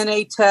the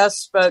DNA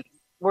test, but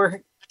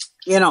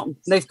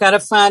they've got to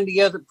find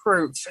the other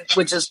proof,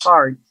 which is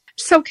hard.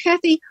 So,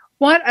 Kathy,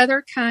 what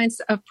other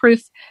kinds of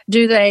proof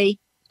do they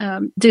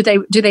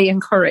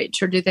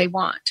encourage or do they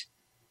want?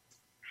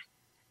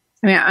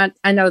 I mean,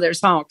 I know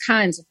there's all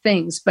kinds of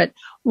things, but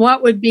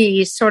what would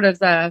be sort of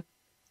the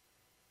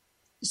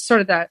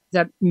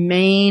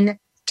main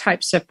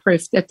types of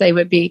proof that they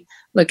would be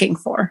looking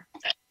for?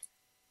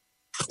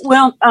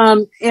 Well,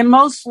 in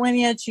most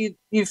lineage,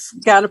 you've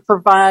got to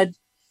provide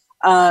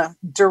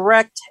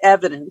direct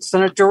evidence,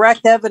 and a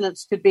direct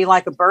evidence could be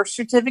like a birth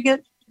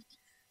certificate,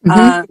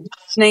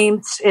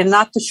 named, and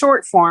not the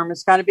short form.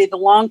 It's got to be the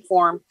long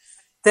form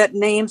that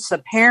names the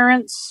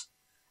parents,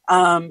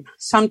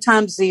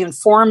 sometimes the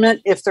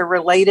informant if they're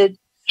related,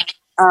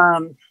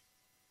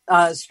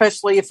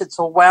 especially if it's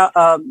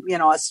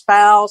a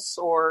spouse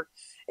or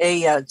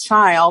a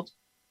child.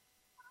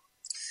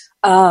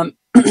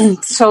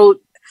 So,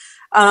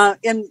 at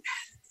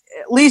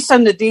least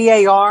in the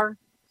DAR,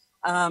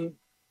 and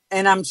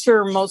I'm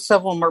sure most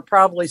of them are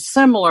probably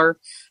similar,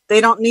 they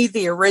don't need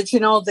the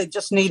original. They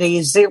just need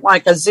a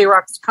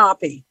Xerox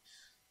copy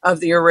of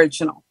the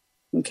original.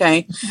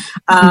 Okay.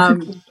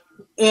 And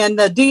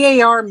the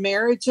DAR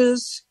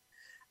marriages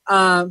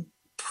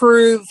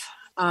prove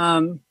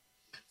the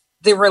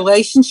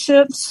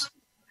relationships,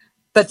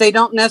 but they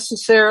don't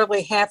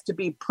necessarily have to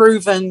be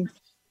proven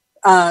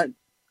on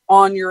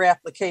your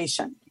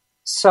application.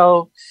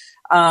 So,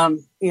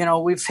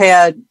 we've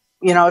had,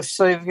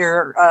 if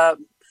you're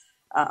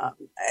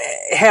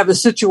have a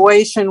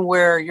situation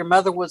where your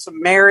mother was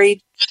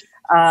married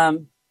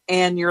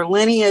and your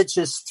lineage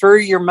is through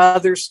your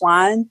mother's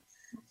line,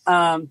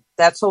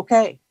 that's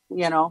okay.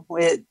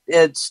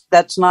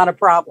 That's not a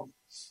problem.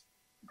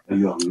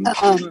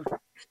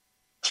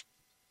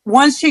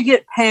 Once you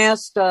get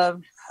past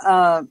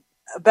about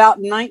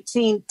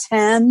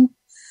 1910,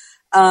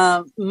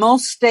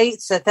 most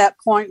states at that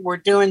point were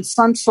doing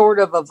some sort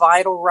of a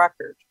vital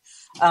record.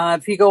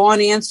 If you go on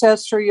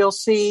Ancestry, you'll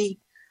see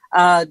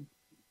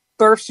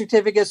birth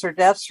certificates or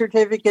death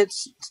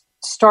certificates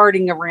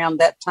starting around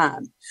that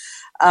time.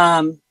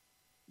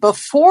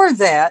 Before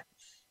that,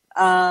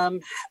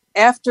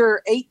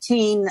 after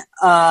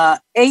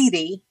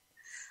 1880,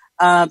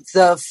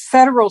 the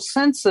federal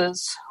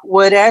census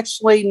would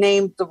actually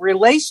name the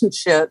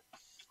relationship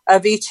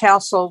of each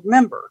household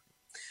member.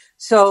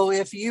 So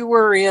if you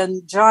were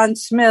in John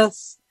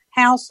Smith's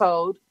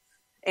household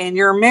and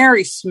you're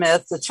Mary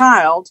Smith, the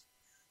child,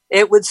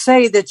 it would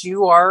say that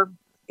you are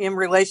in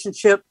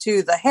relationship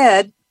to the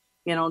head,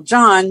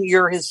 John,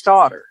 you're his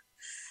daughter.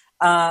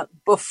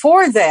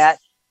 Before that,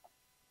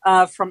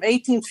 from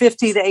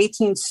 1850 to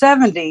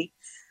 1870,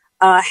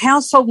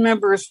 household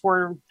members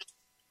were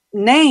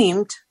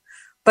named,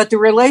 but the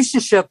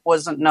relationship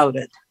wasn't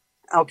noted.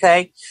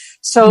 Okay.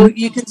 So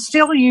you can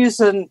still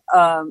use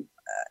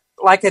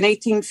like an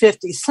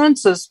 1850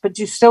 census, but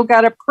you still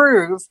got to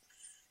prove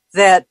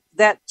that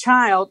that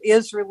child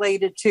is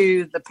related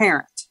to the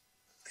parent.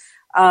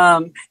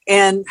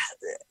 And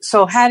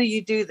so how do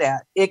you do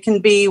that? It can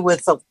be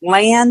with the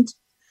land,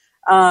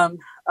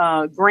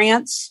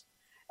 grants,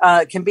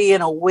 it can be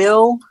in a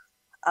will.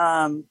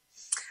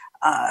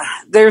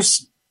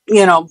 There's,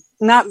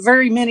 not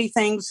very many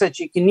things that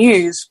you can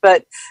use,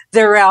 but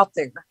they're out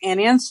there.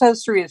 And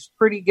Ancestry is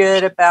pretty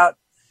good about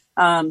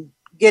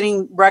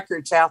getting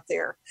records out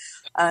there.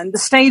 The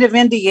state of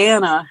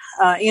Indiana,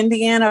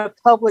 Indiana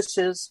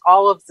publishes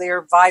all of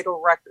their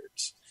vital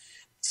records.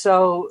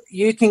 So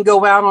you can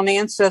go out on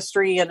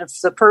Ancestry, and if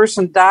the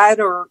person died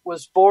or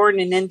was born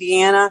in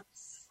Indiana,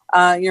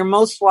 you're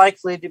most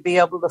likely to be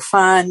able to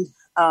find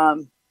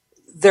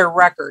their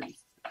record.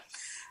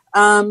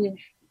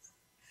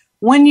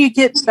 When you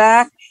get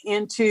back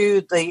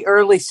into the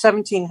early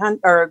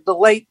 1700s or the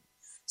late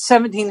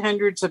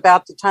 1700s,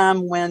 about the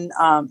time when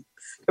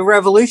the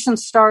revolution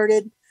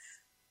started,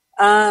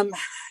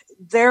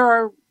 there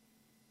are,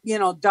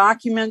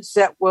 documents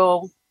that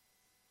will,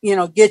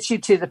 get you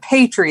to the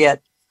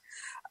Patriot.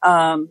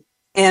 And,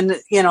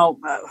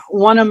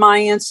 one of my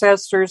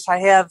ancestors, I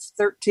have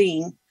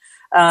 13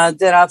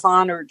 that I've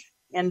honored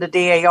in the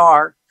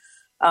DAR.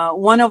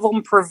 One of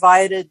them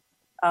provided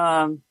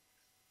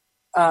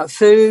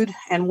food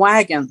and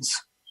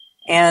wagons,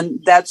 and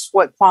that's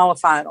what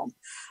qualified them.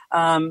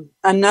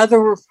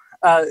 Another,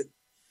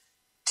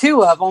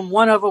 two of them,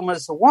 one of them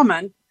was a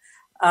woman,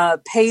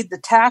 paid the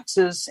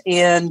taxes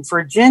in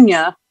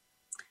Virginia,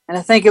 and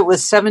I think it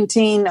was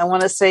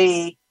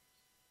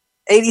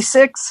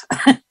 86.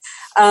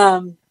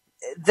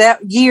 That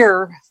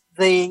year,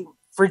 the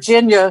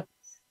Virginia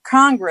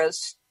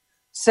Congress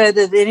said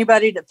that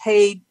anybody that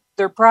paid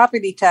their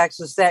property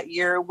taxes that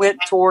year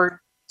went toward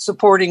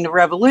supporting the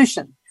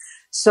revolution.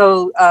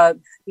 So,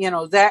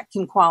 that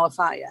can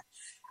qualify you.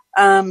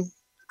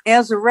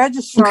 As a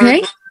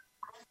registrar,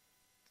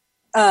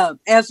 the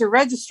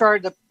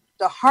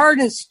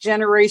hardest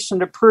generation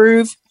to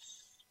prove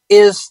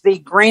is the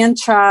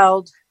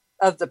grandchild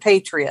of the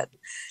Patriot.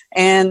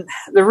 And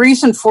the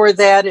reason for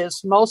that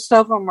is most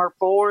of them are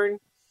born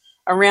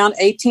around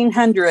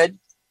 1800,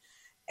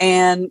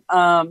 and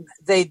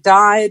they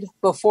died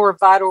before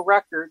vital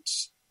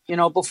records,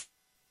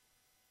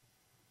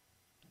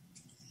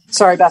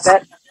 sorry about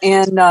that.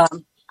 And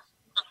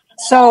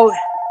so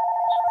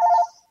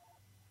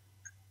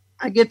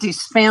I get these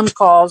spam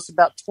calls,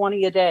 about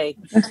 20 a day.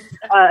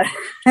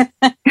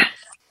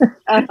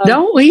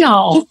 Don't we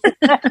all?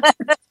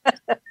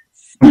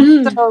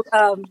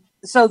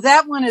 So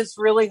that one is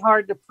really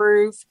hard to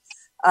prove.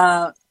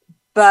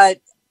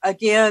 But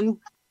again,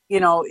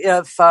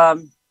 if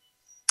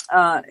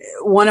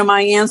one of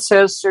my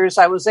ancestors,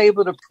 I was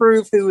able to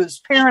prove who his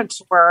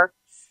parents were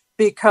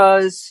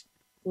because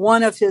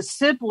one of his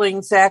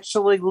siblings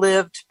actually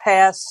lived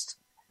past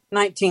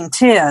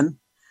 1910.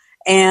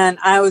 And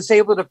I was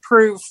able to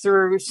prove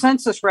through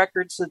census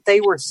records that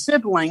they were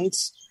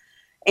siblings,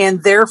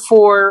 and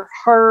therefore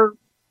her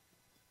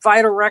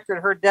vital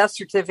record, her death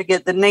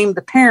certificate that named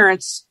the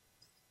parents,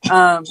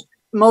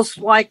 most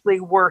likely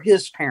were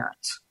his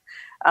parents.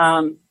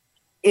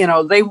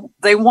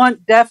 They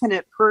want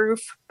definite proof,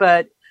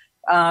 but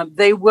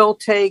they will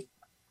take,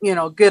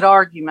 good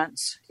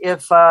arguments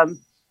if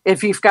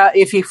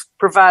you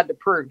provide the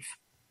proof.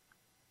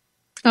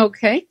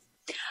 Okay.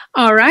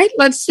 All right.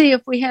 Let's see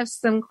if we have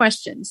some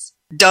questions.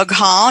 Doug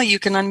Hall, you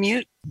can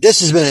unmute. This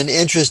has been an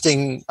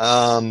interesting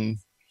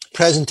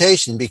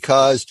presentation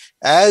because,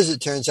 as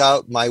it turns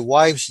out, my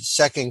wife's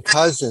second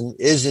cousin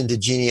is into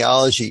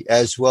genealogy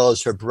as well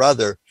as her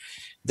brother.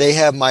 They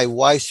have my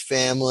wife's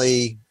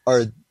family,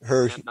 or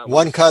her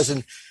one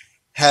cousin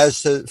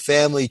has the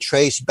family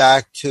traced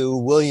back to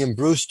William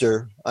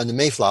Brewster on the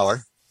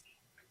Mayflower.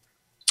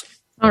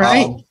 All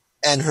right.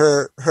 And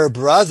her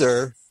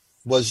brother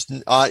was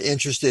not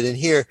interested in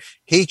here.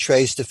 He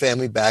traced the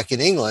family back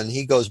in England.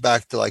 He goes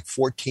back to like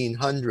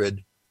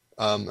 1400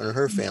 in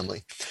her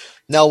family.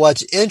 Now,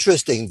 what's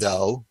interesting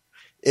though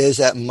is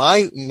that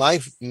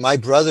my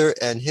brother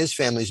and his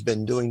family's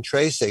been doing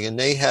tracing, and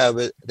they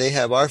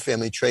have our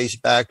family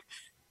traced back.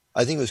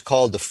 I think it was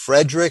called the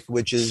Frederick,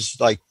 which is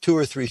like 2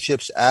 or 3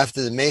 ships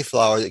after the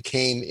Mayflower that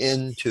came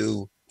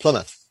into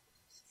Plymouth.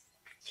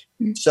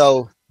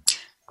 So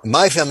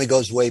my family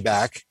goes way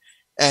back.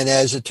 And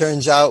as it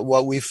turns out,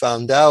 what we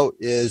found out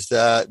is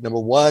that, number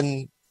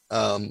one,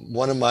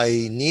 one of my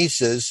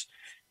nieces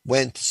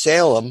went to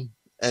Salem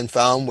and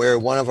found where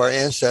one of our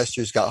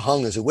ancestors got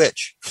hung as a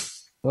witch.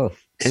 Oh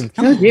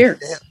dear.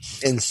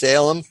 In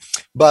Salem.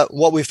 But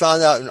what we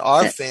found out in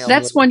our family...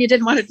 That's one you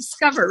didn't want to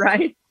discover,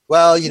 right?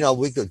 Well,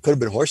 we could have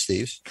been horse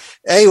thieves.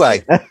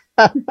 Anyway,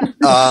 but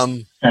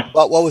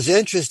what was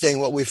interesting,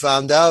 what we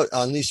found out,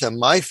 at least in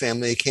my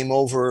family, came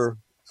over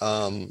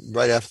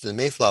right after the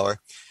Mayflower.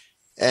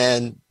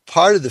 And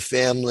part of the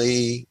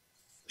family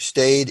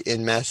stayed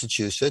in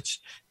Massachusetts.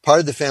 Part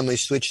of the family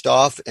switched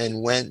off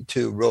and went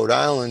to Rhode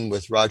Island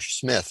with Roger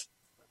Smith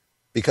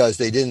because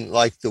they didn't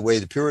like the way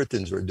the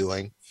Puritans were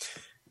doing.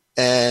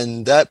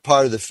 And that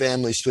part of the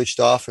family switched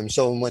off, and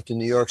someone went to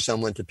New York,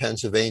 some went to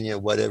Pennsylvania,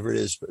 whatever it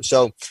is.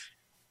 So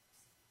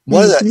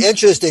one of the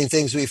interesting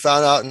things we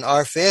found out in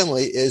our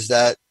family is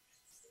that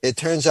it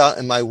turns out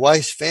in my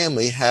wife's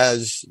family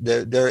has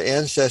their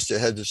ancestor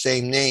had the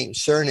same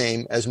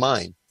surname as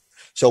mine.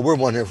 So we're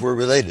wondering if we're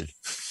related.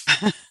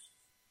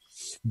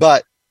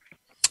 But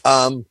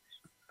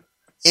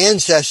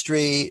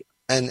ancestry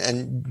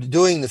and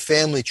doing the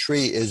family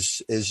tree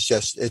is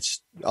just,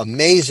 it's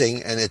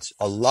amazing, and it's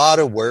a lot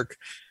of work.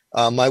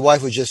 My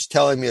wife was just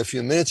telling me a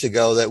few minutes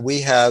ago that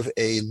we have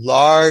a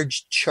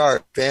large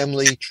chart,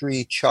 family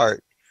tree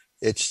chart.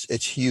 It's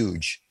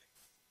huge.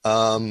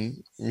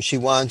 She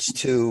wants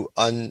to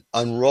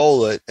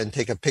unroll it and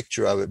take a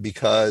picture of it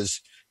because,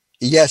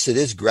 yes, it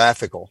is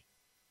graphical.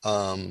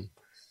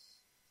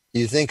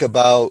 You think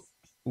about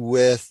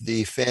with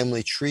the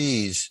family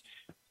trees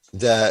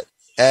that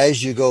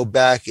as you go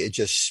back, it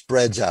just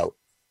spreads out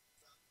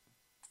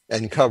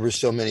and covers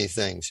so many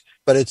things.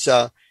 But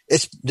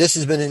this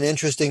has been an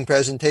interesting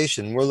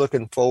presentation. We're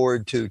looking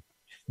forward to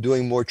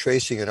doing more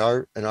tracing in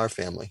our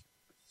family.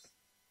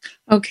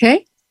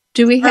 Okay.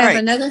 Do we have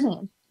another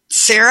hand?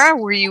 Sarah,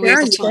 were you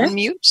able to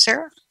unmute,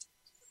 Sarah?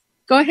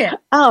 Go ahead.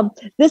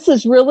 This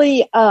is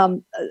really,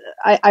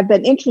 I've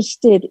been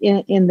interested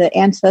in the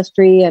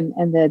ancestry and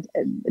the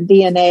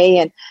DNA,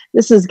 and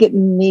this is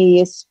getting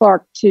me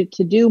sparked to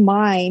do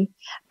mine.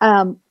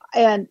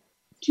 And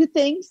 2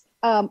 things,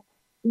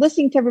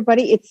 listening to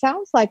everybody, it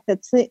sounds like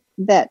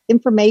that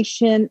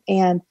information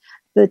and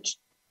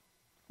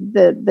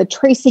the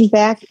tracing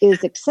back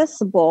is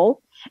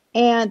accessible.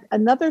 And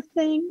another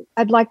thing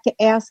I'd like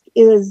to ask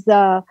is,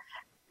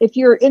 if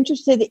you're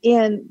interested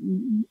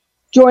in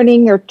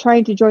joining or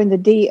trying to join the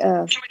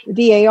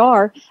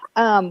DAR,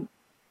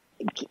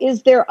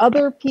 is there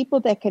other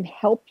people that can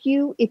help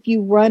you if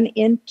you run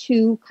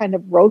into kind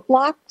of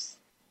roadblocks?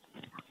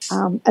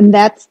 And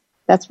that's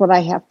what I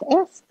have to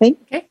ask. Thank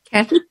you. Okay,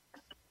 Kathy?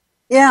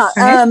 Yeah,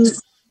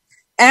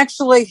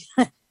 actually,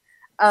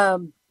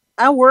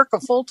 I work a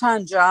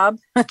full-time job,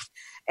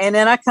 and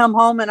then I come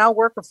home and I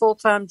work a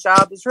full-time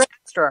job as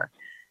registrar.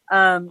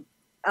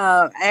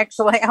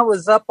 Actually, I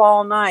was up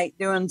all night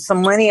doing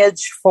some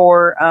lineage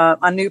for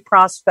a new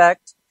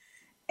prospect,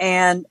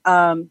 and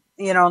and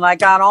I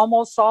got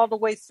almost all the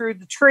way through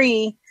the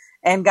tree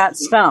and got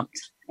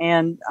stumped.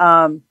 And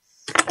I'm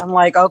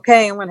like,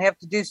 okay, I'm going to have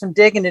to do some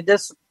digging to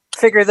just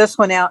figure this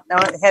one out. Now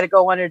I had to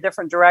go in a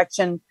different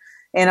direction,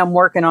 and I'm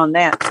working on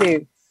that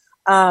too.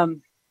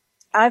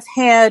 I've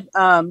had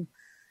a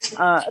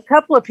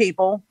couple of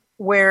people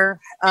where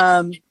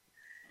the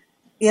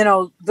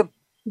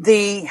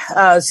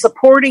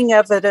supporting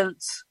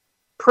evidence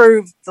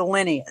proved the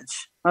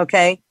lineage.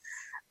 Okay.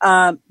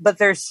 But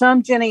there's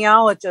some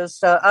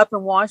genealogists up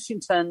in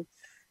Washington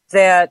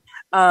that,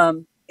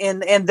 and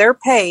they're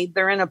paid,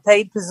 they're in a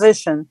paid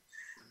position.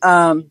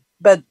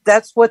 But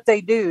that's what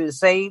they do is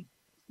they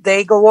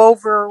go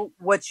over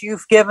what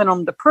you've given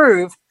them to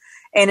prove.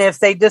 And if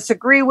they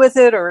disagree with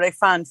it or they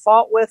find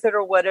fault with it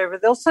or whatever,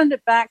 they'll send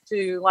it back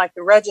to like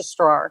the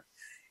registrar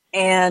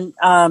and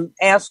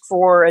ask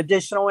for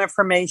additional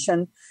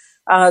information.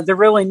 The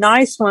really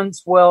nice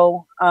ones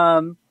will,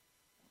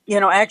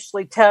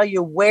 actually tell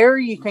you where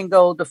you can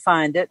go to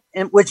find it,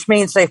 and which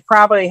means they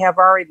probably have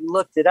already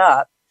looked it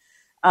up.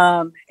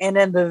 And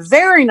then the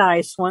very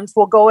nice ones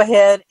will go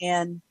ahead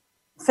and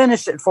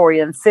finish it for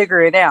you and figure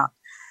it out.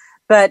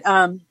 But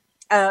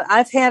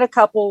I've had a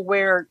couple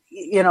where,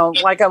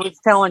 like I was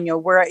telling you,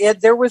 where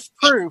there was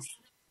proof,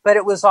 but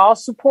it was all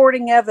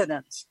supporting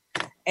evidence.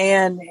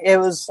 And it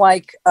was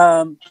like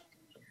the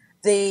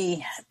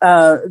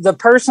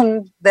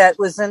person that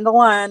was in the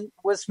line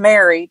was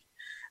married,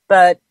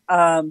 but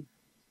the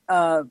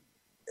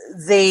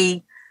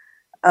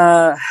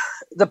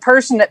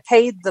person that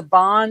paid the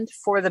bond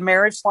for the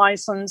marriage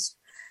license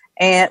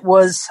and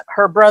was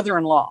her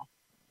brother-in-law.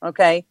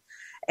 Okay.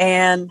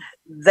 And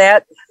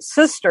that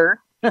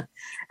sister,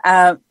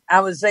 I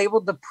was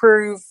able to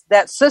prove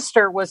that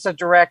sister was a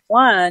direct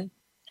line.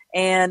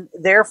 And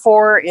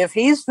therefore, if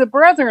he's the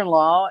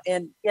brother-in-law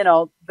and,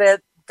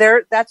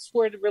 that's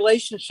where the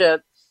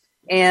relationship,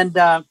 and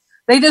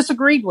they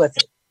disagreed with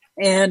it.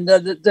 And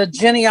the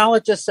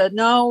genealogist said,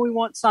 no, we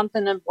want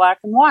something in black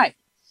and white.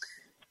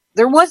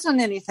 There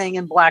wasn't anything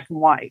in black and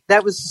white.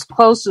 That was as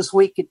close as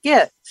we could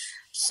get.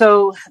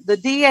 So the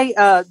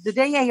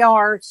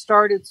DAR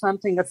started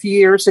something a few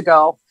years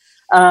ago.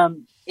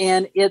 And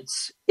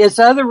it's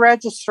other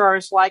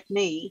registrars like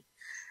me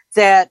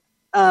that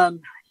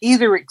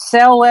either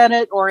excel at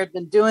it or have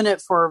been doing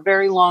it for a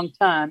very long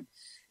time.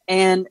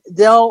 And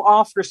they'll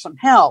offer some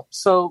help.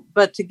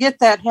 But to get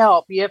that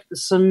help, you have to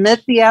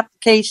submit the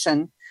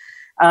application.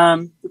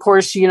 Of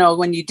course,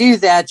 when you do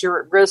that,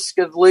 you're at risk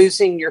of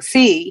losing your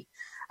fee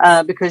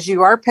because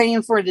you are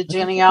paying for the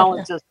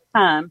genealogist's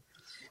time.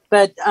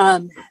 But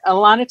a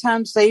lot of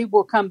times they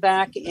will come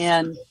back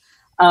and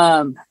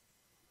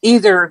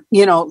either,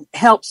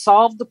 help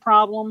solve the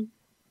problem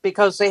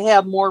because they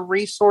have more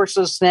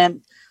resources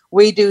than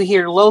we do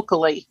here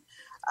locally.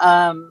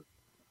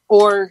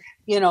 Or,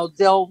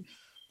 they'll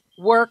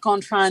work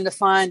on trying to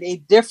find a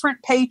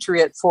different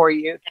patriot for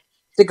you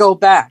to go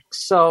back.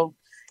 So,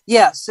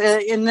 yes,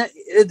 and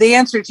the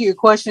answer to your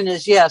question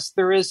is yes,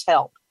 there is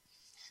help.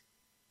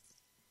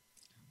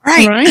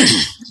 Right.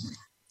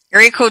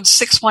 Area code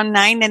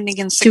 619 ending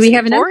in 64. Do we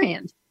have another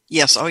hand?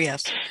 Yes. Oh,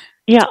 yes.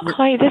 Yeah.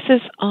 Hi,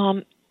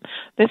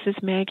 this is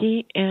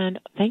Maggie, and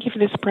thank you for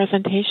this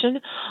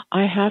presentation.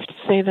 I have to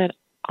say that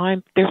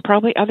there's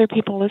probably other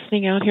people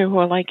listening out here who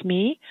are like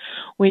me,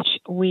 which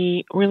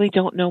we really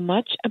don't know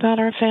much about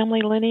our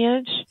family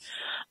lineage.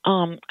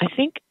 I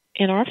think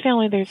in our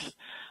family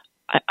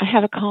I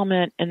have a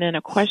comment and then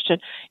a question.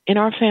 In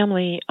our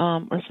family,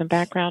 or some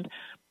background,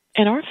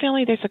 in our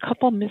family there's a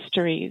couple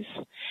mysteries,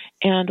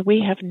 and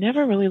we have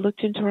never really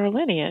looked into our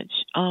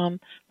lineage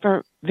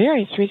for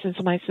various reasons,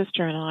 my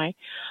sister and I.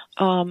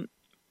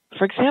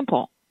 For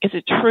example, is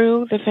it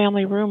true, the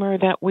family rumor,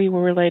 that we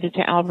were related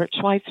to Albert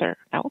Schweitzer?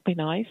 That would be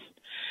nice.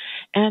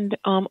 And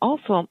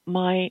also,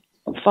 my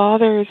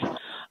father's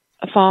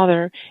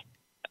father,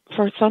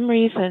 for some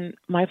reason,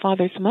 my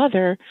father's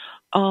mother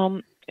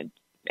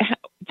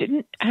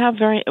didn't have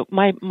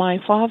my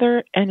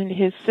father and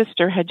his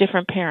sister had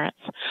different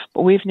parents,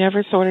 but we've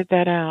never sorted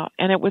that out.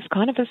 And it was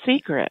kind of a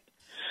secret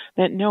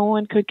that no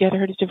one could get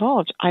her to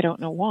divulge. I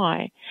don't know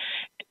why.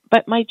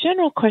 But my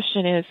general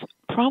question is,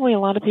 probably a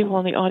lot of people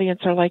in the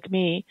audience are like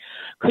me.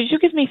 Could you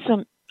give me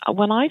some,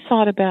 when I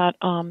thought about,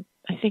 I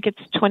think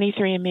it's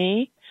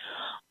 23andMe,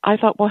 I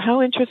thought, well,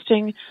 how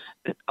interesting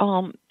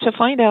to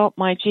find out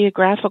my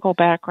geographical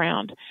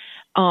background,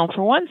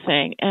 for one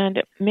thing.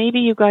 And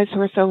maybe you guys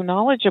who are so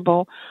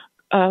knowledgeable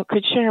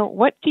could share,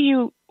 what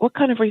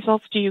kind of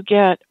results do you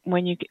get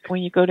when you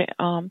go to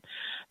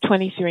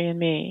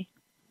 23andMe?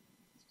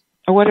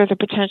 Or what are the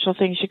potential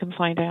things you can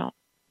find out?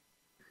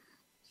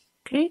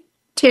 Okay.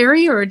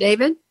 Terry or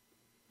David?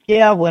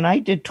 Yeah, when I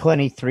did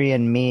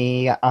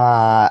 23andMe,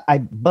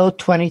 both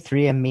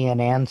 23andMe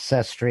and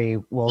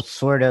Ancestry will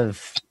sort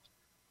of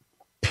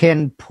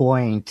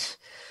pinpoint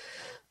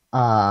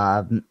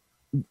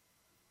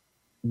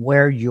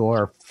where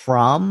you're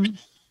from,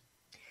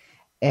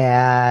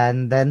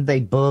 and then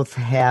they both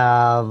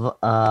have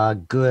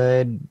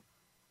good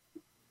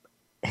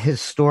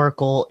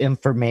historical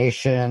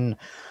information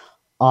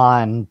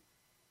on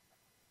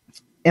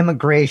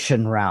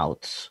immigration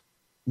routes.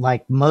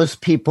 Like,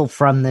 most people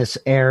from this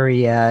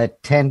area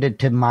tended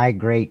to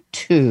migrate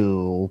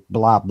to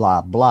blah,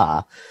 blah,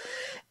 blah.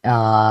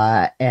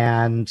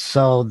 And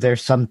so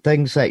there's some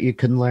things that you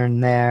can learn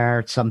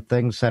there, some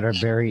things that are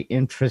very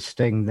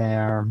interesting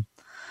there.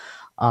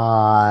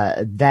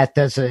 That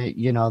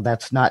doesn't,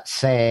 that's not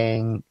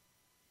saying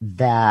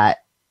that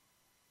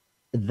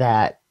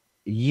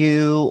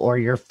you or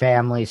your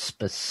family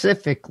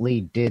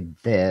specifically did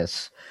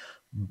this,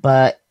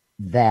 but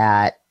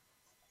that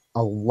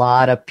a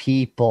lot of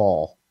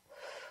people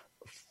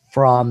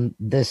from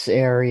this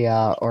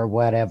area or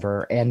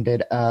whatever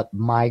ended up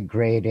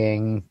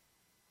migrating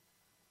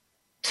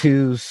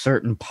to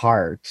certain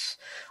parts.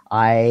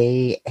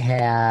 I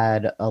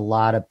had a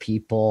lot of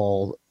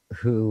people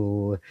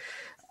who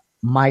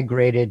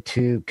migrated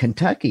to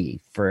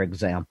Kentucky, for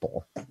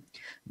example.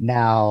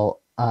 Now,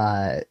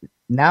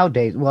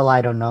 nowadays, well,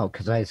 I don't know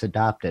because I was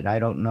adopted. I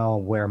don't know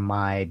where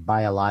my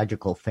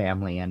biological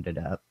family ended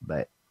up,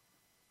 but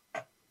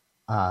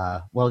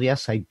well,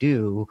 yes, I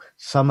do.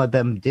 Some of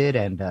them did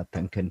end up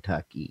in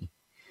Kentucky.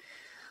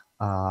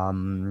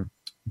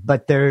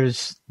 But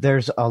there's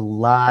a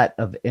lot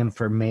of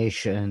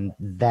information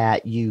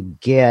that you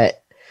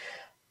get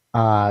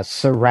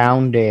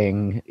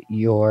surrounding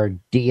your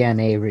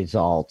DNA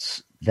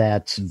results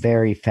that's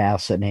very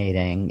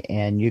fascinating,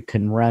 and you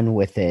can run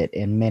with it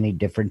in many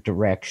different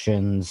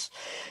directions,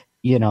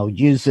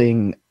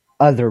 using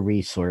other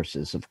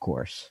resources, of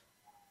course.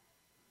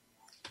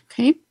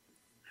 Okay.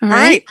 All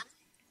right.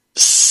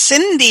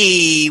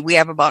 Cindy, we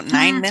have about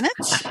 9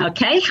 minutes.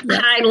 Okay.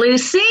 Hi,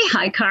 Lucy.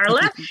 Hi,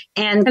 Carla.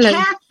 And hello.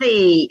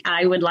 Kathy,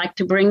 I would like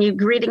to bring you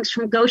greetings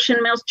from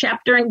Goshen Mills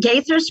chapter in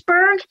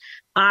Gaithersburg.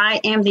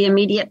 I am the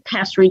immediate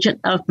past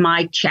regent of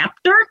my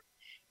chapter.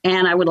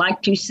 And I would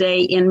like to say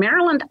in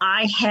Maryland,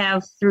 I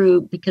have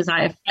because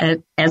I have,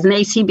 as an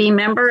ACB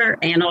member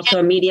and also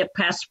immediate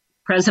past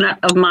president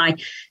of my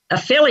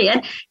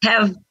affiliate,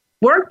 have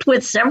worked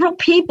with several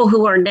people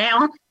who are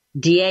now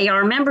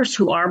DAR members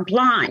who are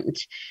blind.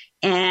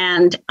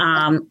 And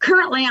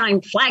currently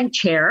I'm flag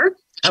chair.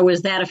 I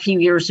was that a few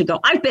years ago.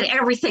 I've been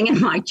everything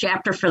in my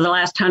chapter for the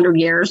last 100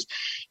 years,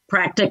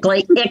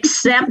 practically,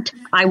 except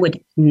I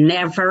would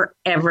never,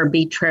 ever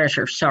be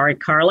treasurer. Sorry,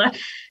 Carla.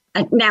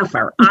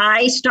 Never.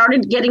 I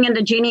started getting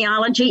into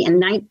genealogy in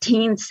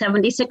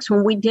 1976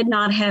 when we did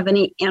not have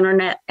any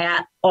internet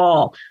at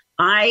all.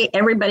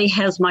 Everybody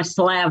has my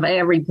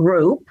every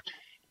group.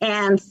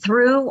 And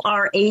through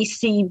our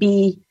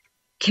ACB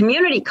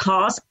community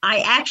calls, I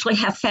actually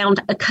have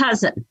found a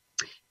cousin.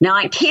 Now,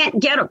 I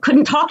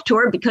couldn't talk to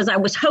her because I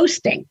was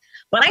hosting,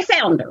 but I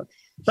found her.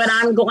 But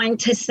I'm going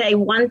to say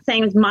one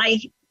thing. My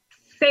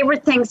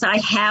favorite things I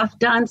have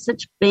done,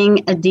 such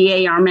being a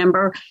DAR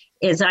member,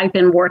 is I've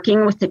been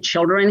working with the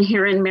children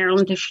here in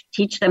Maryland to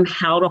teach them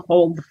how to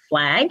hold the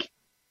flag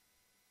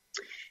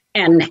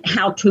and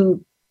how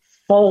to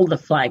fold the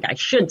flag, I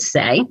should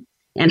say,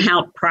 and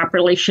how it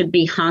properly should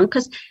be hung.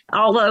 Because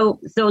although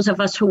those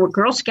of us who were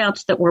Girl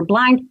Scouts that were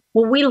blind,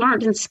 well, we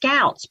learned in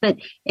Scouts, but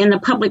in the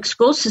public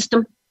school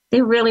system,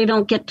 they really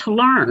don't get to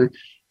learn.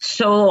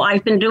 So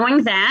I've been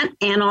doing that.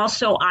 And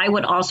also, I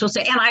would also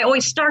say, and I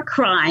always start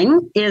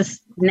crying,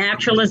 is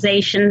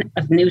naturalization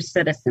of new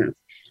citizens.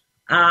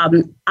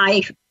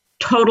 I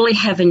totally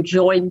have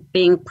enjoyed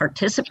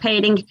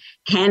participating,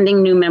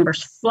 handing new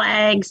members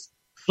flags,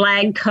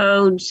 flag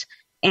codes.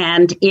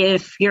 And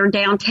if you're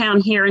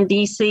downtown here in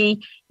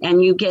D.C.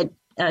 and you get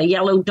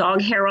yellow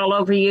dog hair all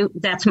over you,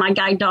 that's my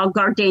guide dog,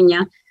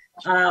 Gardenia.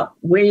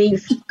 We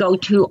go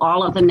to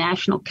all of the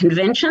national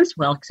conventions,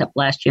 well, except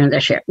last year and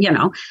this year,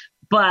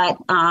 but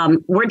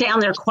we're down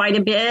there quite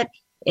a bit.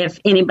 If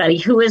anybody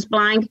who is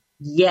blind,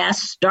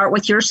 yes, start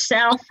with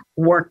yourself,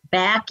 work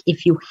back.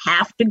 If you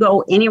have to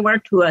go anywhere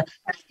to a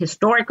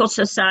historical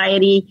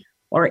society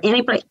or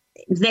anybody,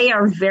 they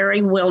are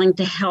very willing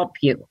to help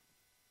you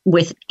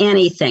with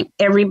anything.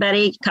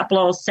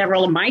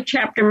 Several of my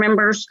chapter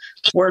members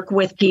work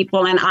with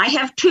people, and I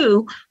have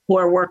 2 who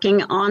are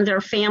working on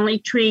their family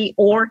tree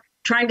or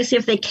trying to see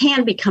if they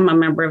can become a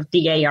member of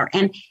DAR.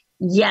 And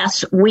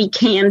yes, we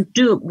can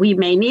do it. We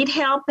may need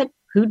help, but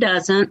who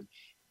doesn't?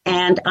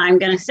 And I'm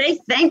going to say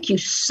thank you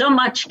so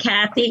much,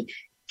 Kathy,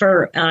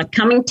 for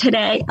coming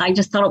today. I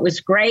just thought it was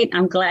great.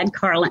 I'm glad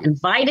Carla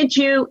invited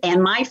you.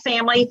 And my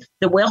family,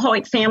 the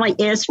Wilhoit family,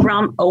 is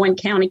from Owen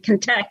County,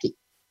 Kentucky.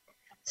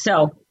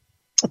 So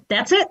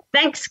that's it.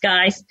 Thanks,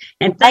 guys.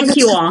 And thank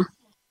you all.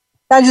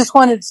 I just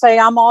wanted to say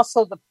I'm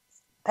also the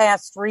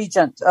past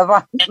regent of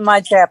my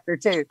chapter,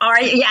 too. All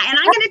right. Yeah. And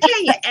I'm going to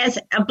tell you, as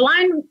a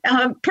blind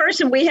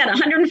person, we had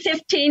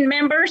 115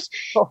 members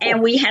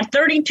and we had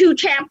 32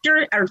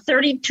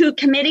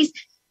 committees.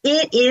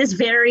 It is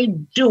very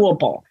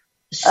doable.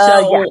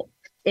 So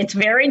it's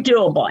very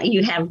doable.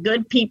 You have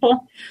good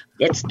people.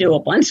 It's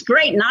doable. And it's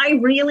great. And I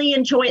really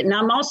enjoy it. And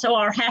I'm also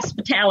our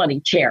hospitality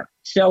chair.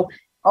 So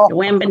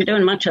we haven't been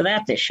doing much of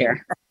that this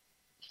year.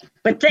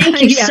 But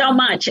thank you so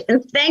much.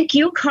 And thank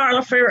you,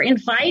 Carla, for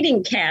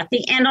inviting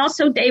Kathy and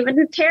also David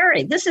and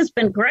Terry. This has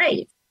been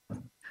great.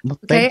 Well,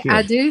 thank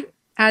you.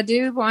 I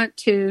do want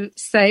to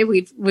say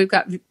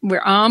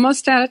we're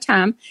almost out of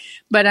time,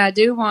 but I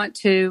do want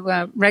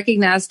to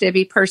recognize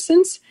Debbie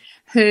Persons,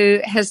 who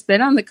has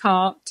been on the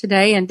call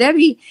today. And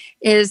Debbie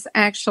is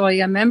actually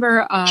a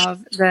member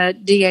of the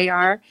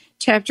DAR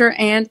chapter,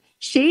 and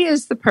she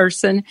is the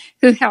person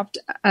who helped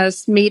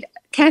us meet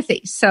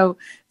Kathy. So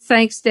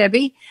thanks,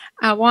 Debbie.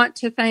 I want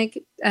to thank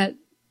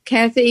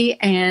Kathy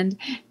and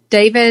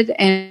David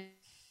and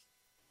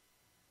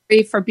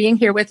for being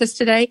here with us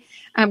today.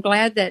 I'm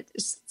glad that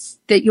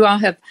you all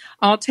have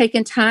all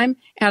taken time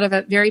out of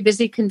a very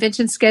busy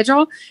convention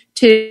schedule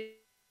to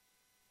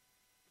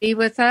be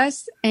with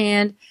us,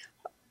 and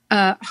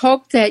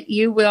hope that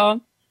you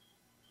will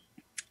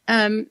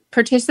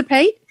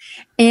participate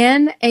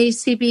in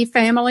ACB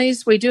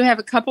Families. We do have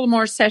a couple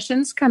more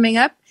sessions coming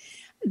up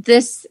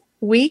this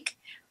week.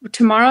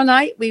 Tomorrow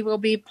night, we will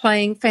be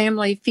playing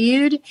Family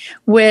Feud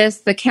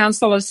with the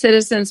Council of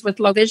Citizens with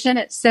Low Vision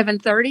at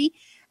 7:30.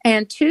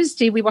 And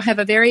Tuesday, we will have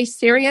a very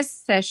serious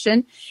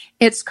session.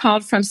 It's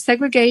called From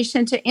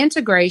Segregation to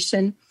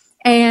Integration.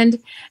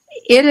 And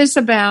it is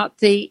about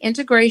the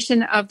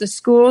integration of the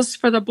schools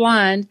for the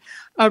blind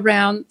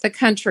around the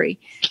country.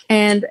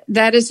 And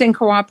that is in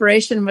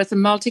cooperation with the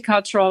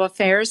Multicultural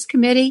Affairs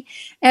Committee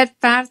at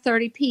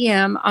 5:30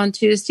 p.m. on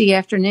Tuesday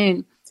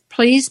afternoon.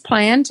 Please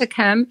plan to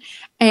come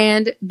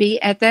and be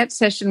at that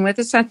session with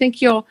us. I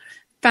think you'll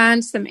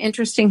find some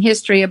interesting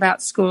history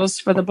about schools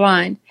for the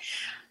blind.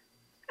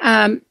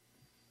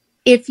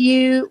 If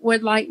you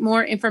would like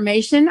more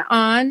information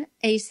on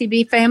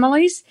ACB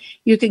Families,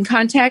 you can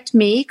contact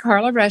me,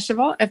 Carla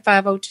Ruschival, at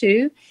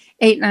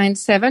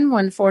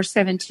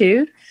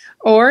 502-897-1472,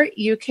 or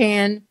you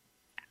can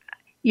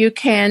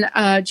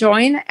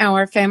join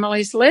our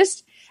families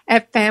list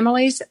at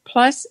Families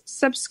Plus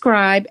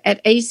Subscribe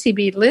at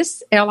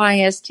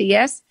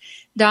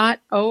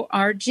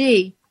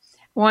acblists.org.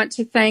 Want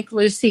to thank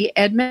Lucy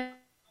Edmond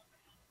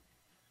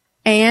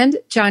and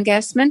John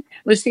Gassman.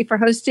 Lucy for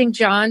hosting,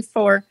 John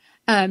for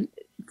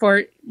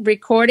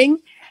recording,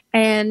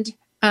 and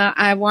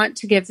I want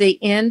to give the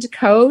end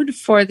code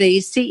for the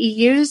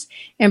CEUs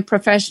and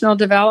professional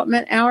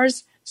development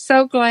hours.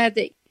 So glad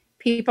that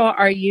people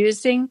are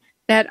using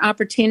that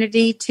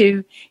opportunity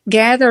to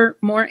gather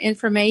more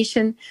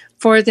information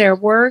for their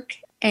work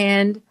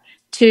and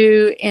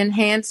to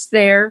enhance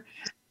their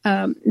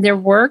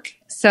work.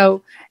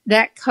 So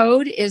that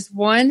code is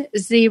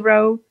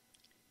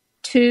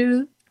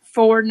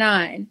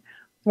 10249.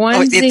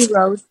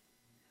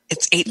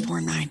 It's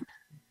 849.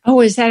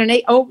 Oh, is that an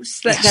 8? Oh,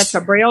 yes. That's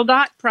a Braille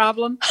dot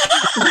problem.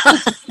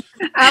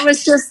 I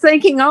was just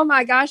thinking, oh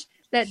my gosh,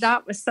 that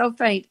dot was so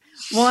faint.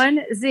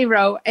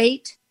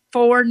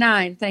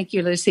 10849. Thank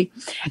you, Lucy.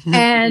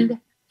 And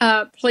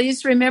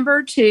please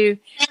remember to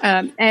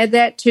add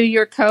that to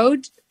your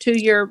code,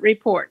 to your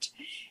report.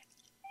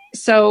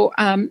 So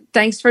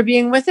thanks for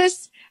being with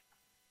us,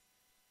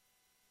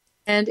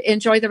 and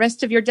enjoy the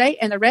rest of your day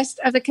and the rest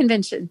of the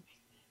convention.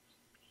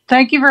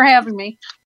 Thank you for having me.